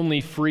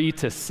only free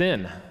to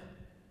sin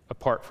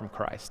apart from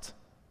Christ.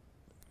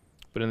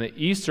 But in the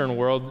Eastern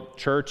world,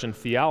 church and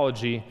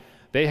theology,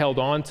 they held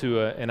on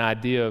to an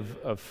idea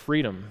of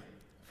freedom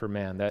for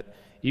man, that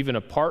even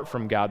apart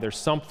from God, there's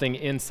something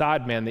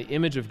inside man, the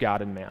image of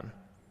God in man,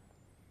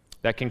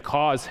 that can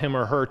cause him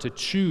or her to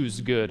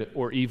choose good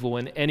or evil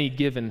in any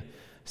given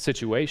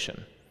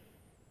situation.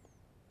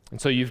 And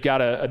so you've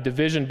got a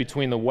division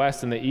between the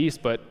West and the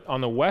East, but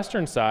on the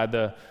Western side,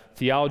 the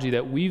theology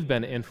that we've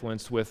been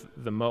influenced with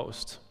the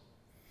most,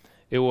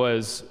 it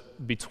was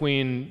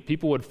between,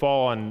 people would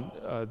fall on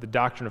the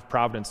doctrine of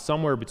providence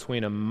somewhere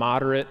between a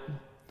moderate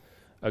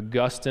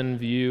Augustine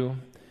view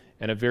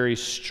and a very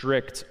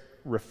strict,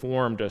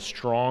 reformed, a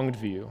strong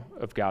view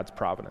of God's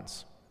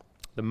providence.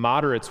 The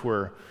moderates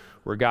were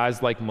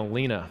guys like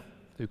Molina,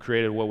 who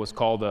created what was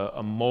called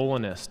a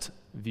Molinist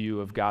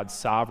view of God's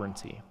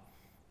sovereignty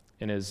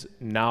and his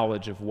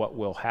knowledge of what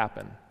will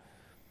happen.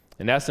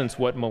 In essence,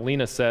 what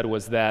Molina said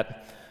was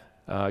that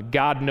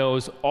God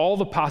knows all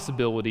the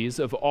possibilities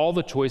of all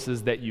the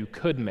choices that you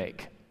could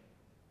make.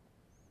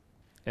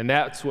 And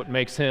that's what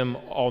makes him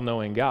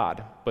all-knowing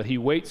God. But he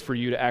waits for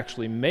you to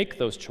actually make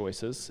those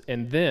choices,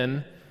 and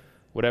then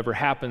whatever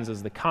happens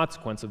as the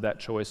consequence of that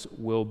choice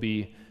will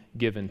be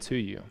given to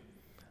you.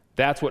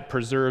 That's what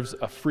preserves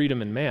a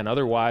freedom in man.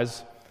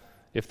 Otherwise,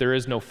 if there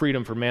is no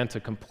freedom for man to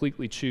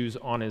completely choose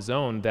on his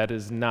own, that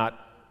is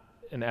not,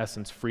 in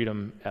essence,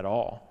 freedom at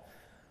all.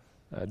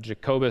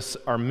 Jacobus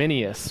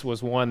Arminius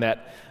was one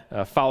that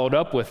followed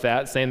up with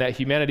that, saying that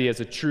humanity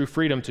has a true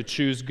freedom to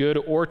choose good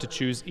or to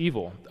choose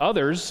evil.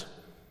 Others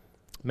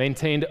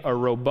maintained a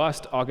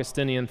robust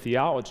Augustinian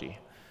theology,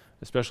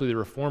 especially the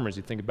reformers.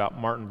 You think about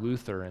Martin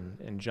Luther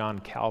and John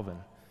Calvin.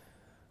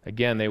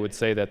 Again, they would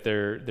say that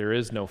there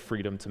is no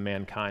freedom to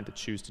mankind to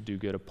choose to do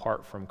good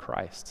apart from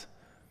Christ.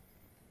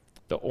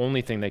 The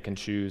only thing they can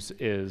choose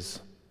is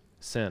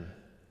sin,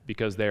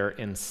 because they're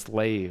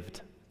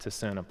enslaved to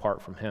sin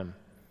apart from him.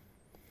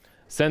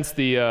 Since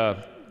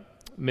the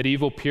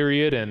medieval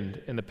period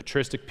and the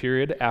patristic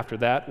period after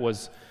that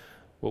was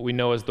what we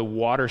know as the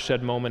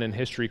watershed moment in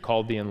history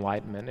called the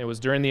Enlightenment. It was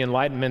during the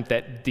Enlightenment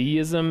that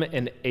deism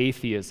and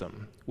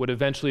atheism would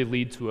eventually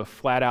lead to a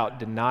flat-out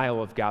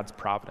denial of God's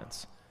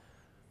providence.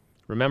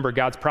 Remember,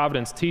 God's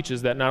providence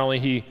teaches that not only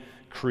he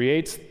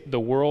creates the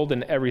world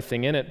and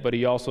everything in it, but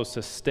he also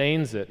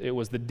sustains it. It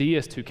was the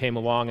deist who came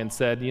along and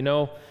said,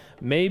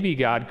 maybe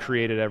God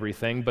created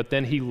everything, but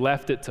then he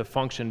left it to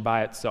function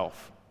by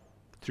itself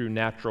through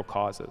natural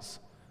causes.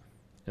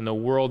 And the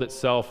world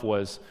itself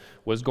was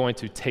going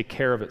to take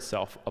care of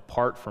itself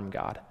apart from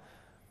God.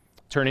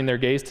 Turning their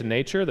gaze to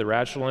nature, the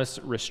rationalists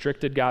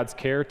restricted God's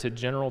care to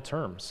general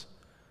terms.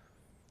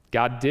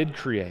 God did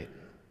create,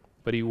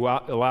 but he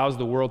allows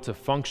the world to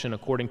function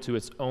according to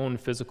its own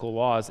physical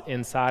laws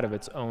inside of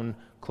its own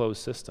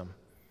closed system.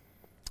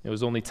 It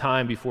was only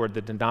time before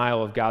the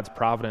denial of God's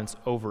providence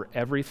over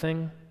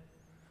everything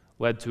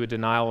led to a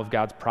denial of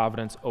God's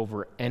providence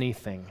over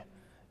anything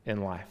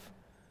in life.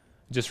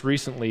 Just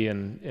recently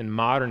in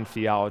modern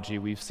theology,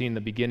 we've seen the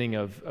beginning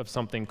of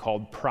something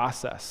called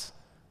process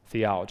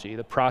theology.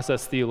 The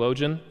process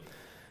theologian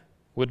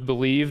would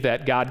believe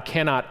that God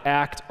cannot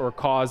act or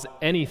cause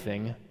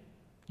anything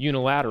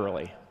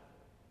unilaterally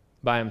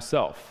by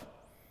himself.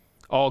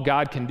 All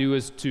God can do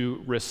is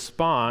to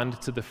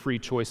respond to the free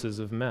choices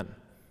of men.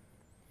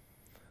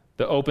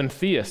 The open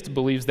theist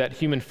believes that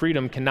human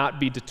freedom cannot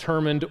be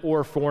determined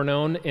or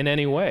foreknown in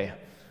any way.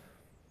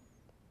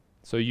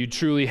 So you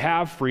truly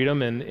have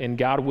freedom, and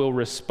God will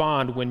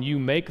respond when you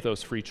make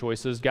those free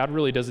choices. God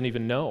really doesn't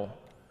even know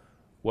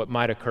what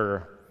might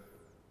occur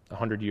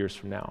 100 years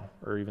from now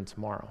or even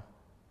tomorrow.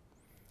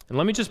 And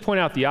let me just point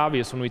out the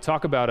obvious when we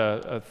talk about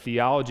a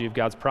theology of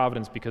God's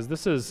providence, because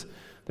this is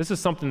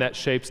something that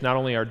shapes not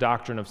only our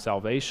doctrine of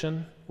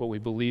salvation, what we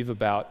believe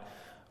about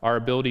our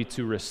ability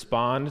to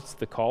respond to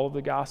the call of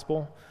the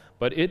gospel,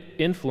 but it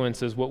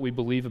influences what we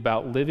believe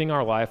about living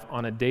our life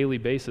on a daily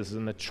basis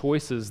and the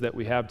choices that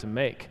we have to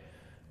make,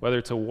 whether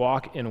to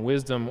walk in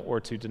wisdom or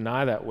to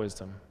deny that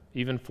wisdom.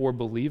 Even for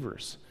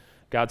believers,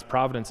 God's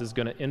providence is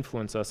going to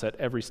influence us at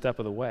every step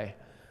of the way.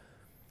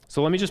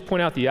 So let me just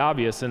point out the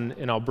obvious,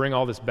 and I'll bring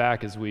all this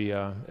back as we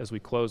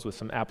close with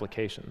some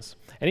applications.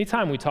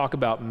 Anytime we talk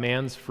about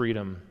man's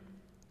freedom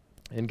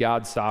and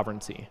God's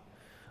sovereignty,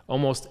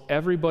 almost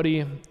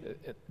everybody,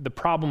 the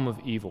problem of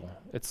evil,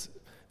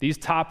 these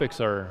topics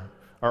are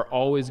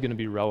always going to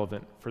be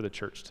relevant for the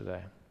church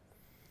today.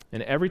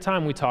 And every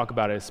time we talk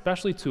about it,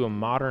 especially to a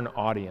modern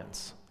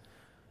audience,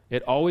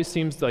 it always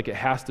seems like it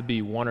has to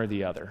be one or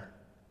the other.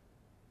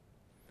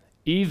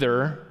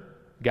 Either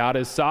God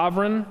is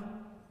sovereign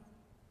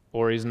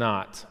or he's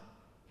not.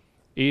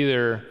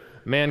 Either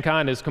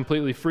mankind is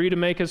completely free to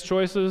make his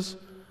choices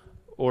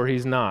or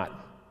he's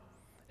not.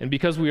 And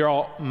because we are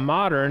all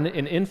modern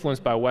and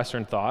influenced by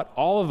Western thought,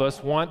 all of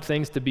us want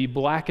things to be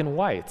black and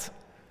white.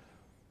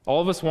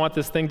 All of us want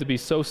this thing to be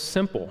so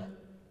simple.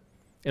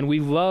 And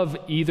we love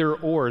either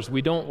ors.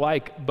 We don't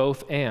like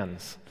both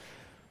ands.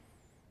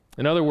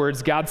 In other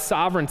words, God's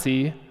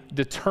sovereignty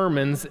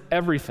determines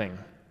everything.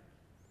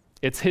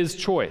 It's his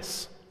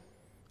choice.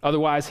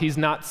 Otherwise, he's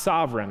not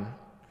sovereign.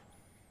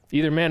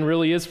 Either man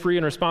really is free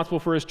and responsible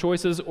for his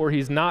choices, or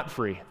he's not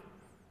free,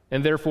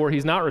 and therefore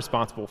he's not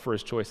responsible for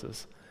his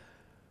choices.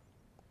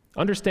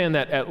 Understand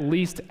that at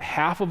least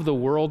half of the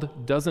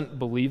world doesn't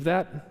believe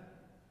that.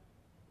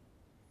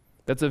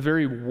 That's a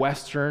very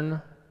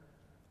Western,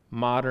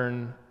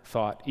 modern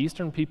thought.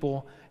 Eastern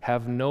people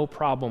have no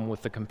problem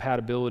with the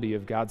compatibility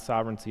of God's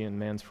sovereignty and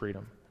man's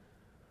freedom.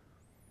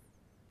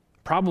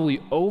 Probably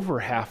over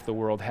half the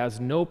world has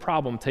no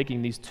problem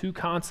taking these two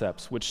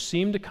concepts, which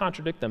seem to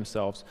contradict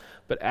themselves,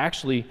 but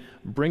actually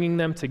bringing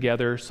them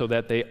together so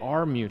that they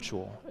are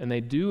mutual and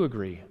they do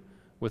agree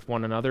with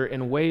one another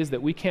in ways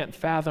that we can't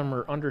fathom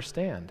or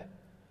understand.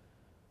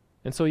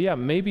 And so, yeah,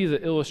 maybe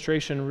the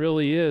illustration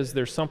really is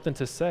there's something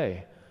to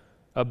say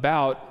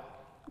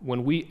about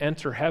when we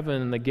enter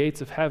heaven and the gates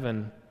of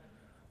heaven,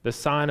 the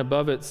sign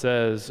above it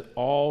says,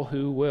 "All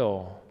who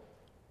will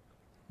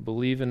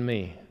believe in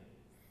me."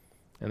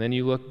 And then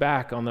you look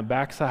back on the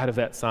backside of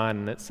that sign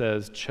and it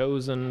says,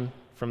 "Chosen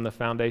from the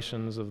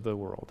foundations of the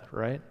world,"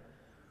 right?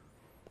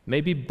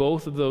 Maybe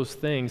both of those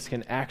things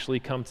can actually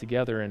come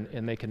together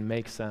and they can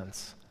make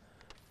sense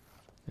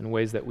in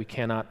ways that we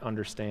cannot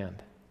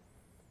understand.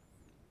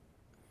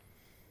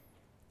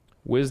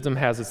 Wisdom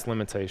has its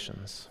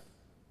limitations.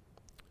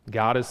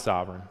 God is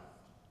sovereign.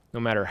 No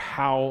matter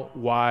how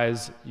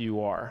wise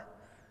you are,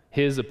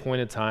 his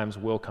appointed times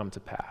will come to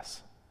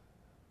pass.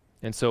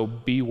 And so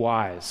be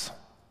wise.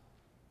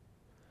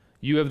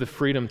 You have the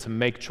freedom to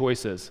make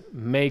choices.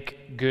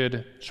 Make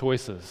good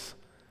choices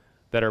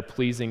that are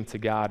pleasing to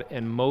God.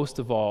 And most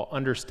of all,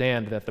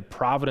 understand that the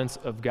providence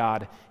of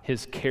God,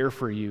 his care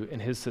for you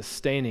and his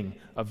sustaining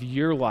of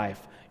your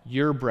life,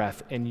 your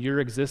breath, and your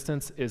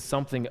existence is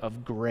something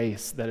of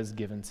grace that is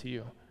given to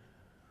you.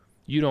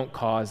 You don't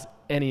cause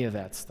any of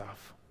that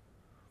stuff.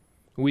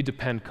 We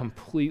depend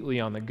completely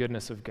on the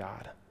goodness of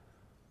God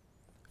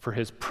for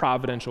his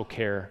providential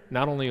care,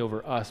 not only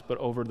over us, but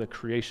over the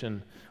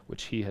creation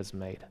which he has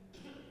made.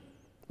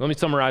 Let me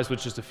summarize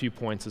with just a few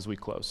points as we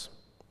close.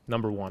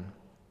 Number one,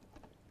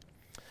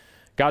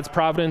 God's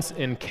providence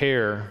and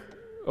care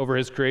over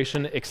his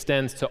creation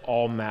extends to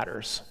all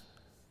matters.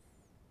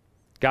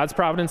 God's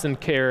providence and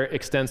care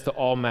extends to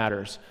all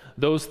matters,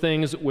 those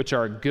things which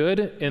are good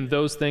and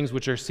those things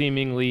which are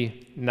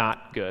seemingly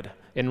not good.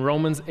 In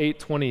Romans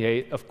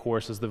 8:28, of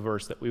course, is the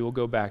verse that we will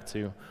go back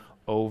to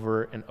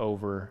over and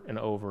over and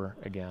over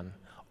again.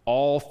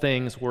 All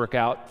things work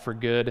out for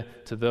good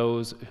to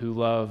those who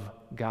love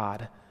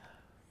God.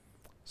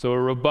 So a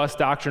robust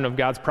doctrine of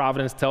God's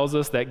providence tells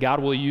us that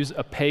God will use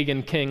a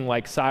pagan king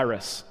like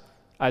Cyrus,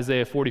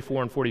 Isaiah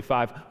 44 and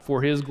 45,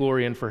 for his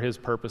glory and for his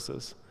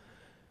purposes.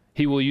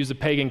 He will use a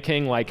pagan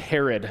king like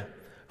Herod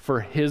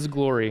for his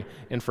glory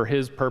and for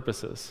his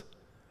purposes.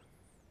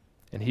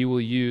 And he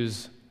will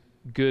use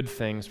good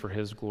things for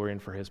his glory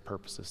and for his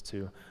purposes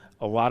too.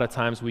 A lot of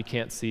times we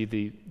can't see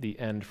the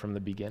end from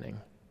the beginning,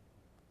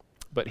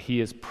 but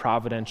he is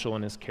providential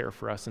in his care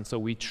for us, and so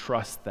we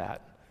trust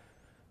that.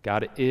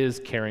 God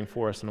is caring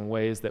for us in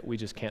ways that we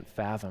just can't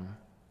fathom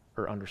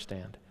or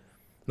understand.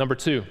 Number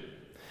two,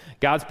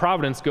 God's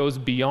providence goes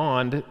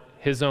beyond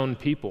his own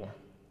people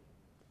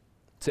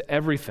to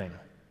everything.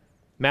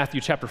 Matthew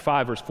chapter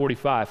 5, verse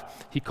 45,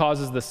 he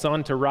causes the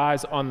sun to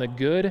rise on the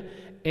good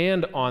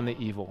and on the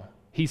evil.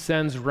 He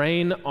sends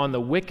rain on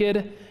the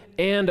wicked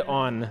and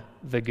on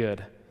the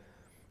good.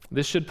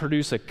 This should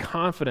produce a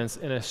confidence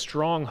and a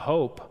strong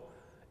hope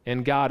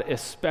in God,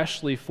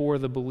 especially for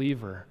the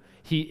believer.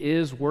 He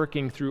is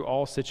working through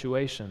all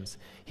situations.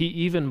 He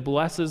even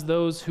blesses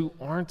those who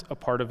aren't a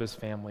part of his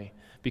family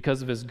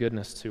because of his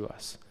goodness to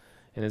us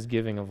and his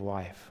giving of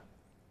life.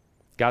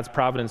 God's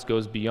providence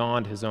goes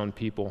beyond his own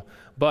people.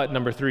 But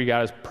number three,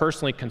 God is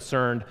personally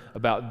concerned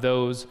about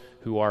those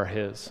who are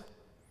his,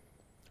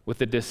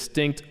 with a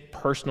distinct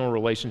personal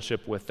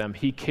relationship with them.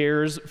 He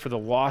cares for the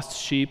lost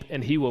sheep,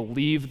 and he will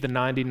leave the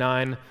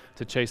 99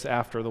 to chase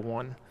after the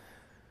one.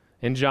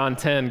 In John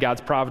 10,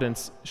 God's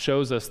providence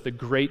shows us the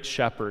great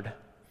shepherd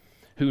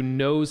who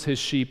knows his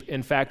sheep.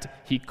 In fact,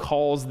 he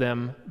calls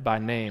them by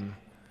name.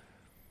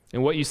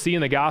 And what you see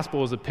in the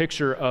gospel is a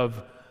picture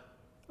of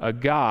a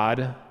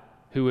God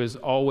who is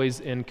always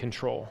in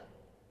control,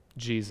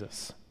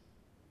 Jesus.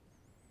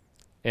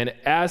 And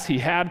as he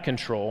had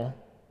control,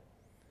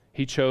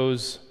 he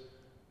chose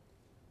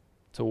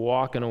to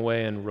walk in a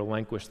way and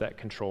relinquish that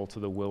control to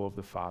the will of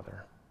the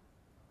Father.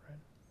 Right?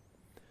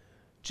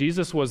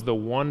 Jesus was the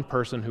one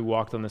person who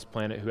walked on this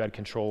planet who had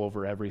control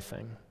over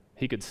everything.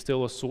 He could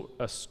still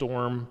a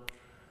storm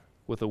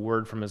with a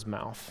word from his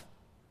mouth.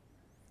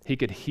 He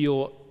could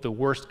heal the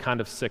worst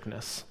kind of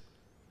sickness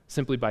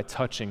simply by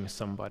touching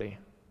somebody.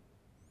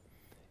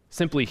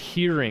 Simply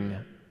hearing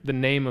the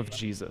name of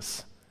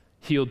Jesus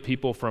healed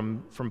people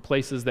from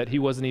places that he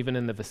wasn't even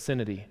in the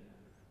vicinity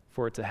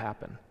for it to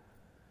happen.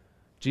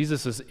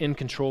 Jesus is in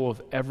control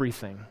of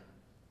everything.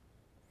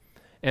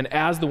 And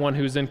as the one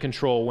who's in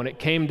control, when it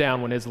came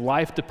down, when his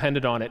life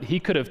depended on it, he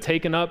could have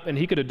taken up and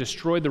he could have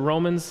destroyed the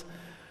Romans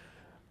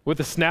with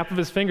a snap of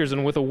his fingers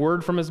and with a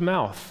word from his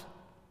mouth.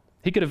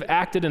 He could have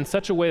acted in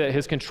such a way that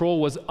his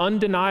control was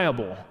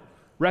undeniable,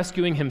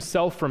 rescuing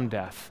himself from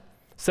death,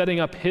 setting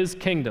up his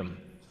kingdom,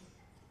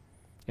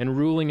 and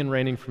ruling and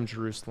reigning from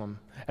Jerusalem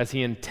as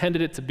he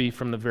intended it to be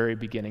from the very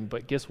beginning.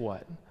 But guess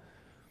what?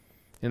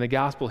 In the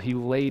gospel, he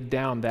laid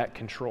down that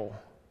control.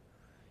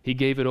 He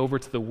gave it over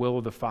to the will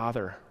of the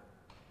Father,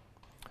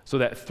 so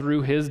that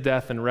through his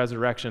death and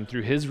resurrection,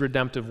 through his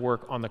redemptive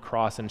work on the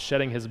cross and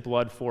shedding his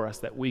blood for us,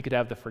 that we could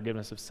have the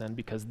forgiveness of sin,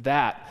 because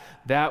that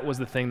was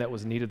the thing that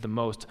was needed the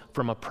most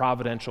from a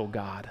providential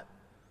God,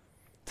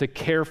 to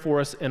care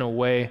for us in a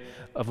way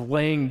of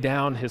laying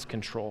down his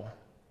control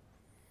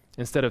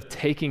instead of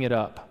taking it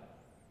up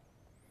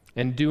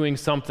and doing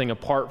something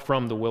apart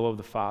from the will of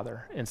the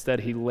Father. Instead,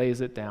 he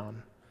lays it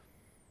down.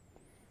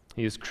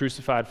 He is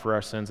crucified for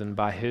our sins, and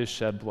by his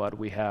shed blood,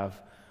 we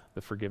have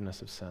the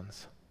forgiveness of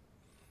sins.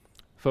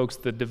 Folks,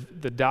 the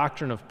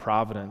doctrine of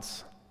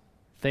providence,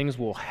 things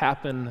will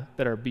happen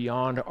that are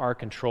beyond our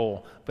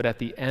control, but at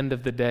the end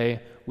of the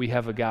day, we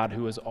have a God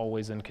who is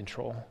always in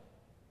control.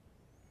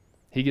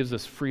 He gives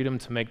us freedom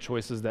to make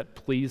choices that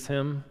please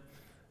him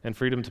and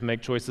freedom to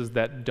make choices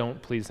that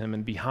don't please him.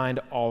 And behind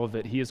all of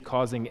it, he is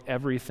causing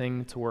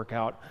everything to work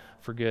out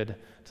for good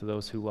to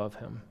those who love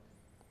him.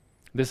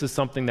 This is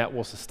something that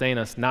will sustain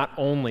us not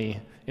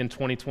only in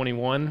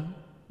 2021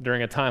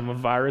 during a time of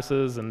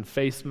viruses and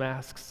face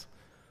masks,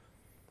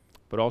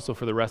 but also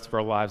for the rest of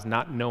our lives,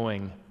 not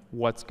knowing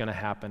what's going to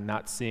happen,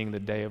 not seeing the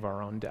day of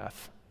our own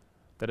death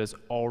that has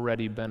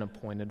already been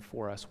appointed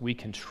for us. We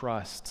can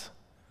trust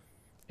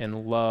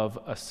and love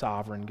a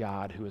sovereign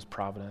God who is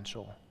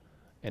providential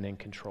and in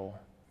control.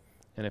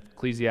 And if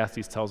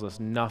Ecclesiastes tells us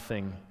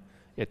nothing,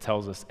 it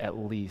tells us at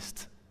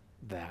least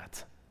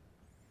that.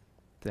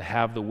 To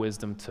have the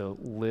wisdom to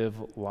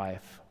live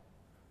life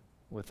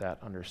with that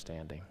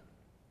understanding.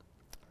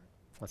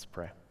 Let's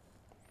pray.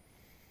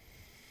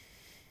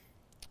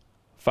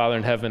 Father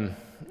in heaven,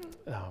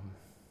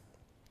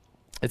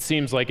 it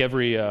seems like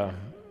every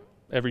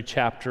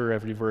chapter,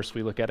 every verse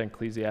we look at in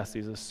Ecclesiastes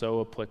is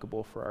so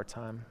applicable for our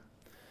time.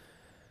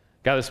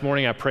 God, this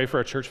morning I pray for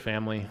our church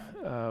family.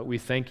 We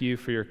thank you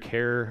for your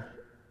care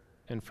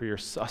and for your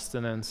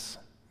sustenance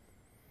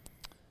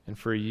and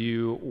for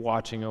you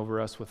watching over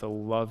us with a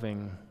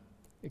loving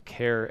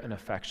care and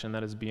affection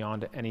that is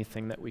beyond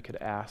anything that we could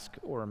ask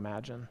or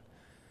imagine.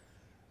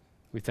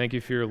 We thank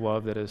you for your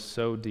love that is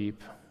so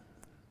deep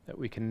that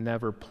we can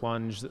never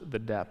plunge the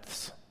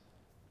depths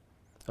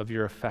of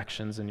your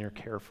affections and your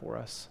care for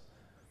us.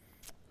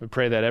 We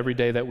pray that every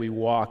day that we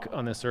walk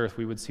on this earth,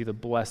 we would see the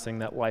blessing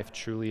that life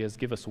truly is.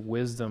 Give us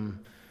wisdom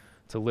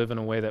to live in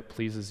a way that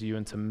pleases you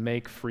and to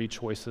make free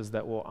choices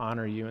that will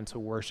honor you and to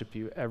worship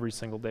you every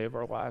single day of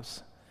our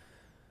lives.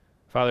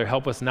 Father,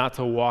 help us not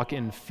to walk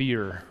in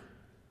fear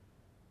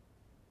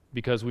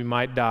because we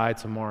might die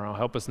tomorrow.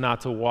 Help us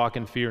not to walk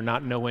in fear,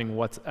 not knowing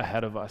what's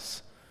ahead of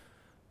us,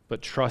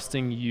 but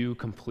trusting you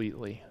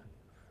completely,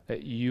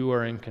 that you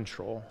are in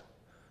control.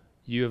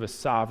 You have a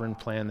sovereign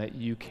plan, that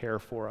you care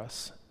for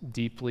us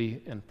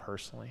deeply and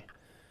personally.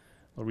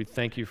 Lord, we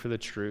thank you for the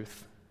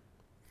truth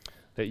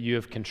that you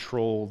have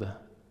controlled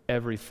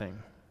everything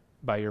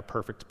by your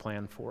perfect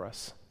plan for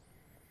us.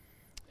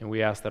 And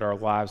we ask that our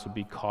lives would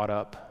be caught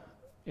up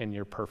in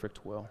your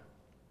perfect will.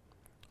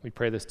 We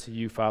pray this to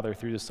you, Father,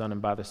 through the Son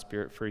and by the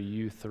Spirit, for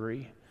you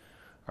three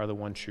are the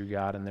one true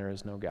God, and there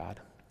is no God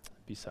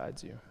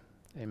besides you.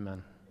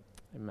 Amen.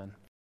 Amen.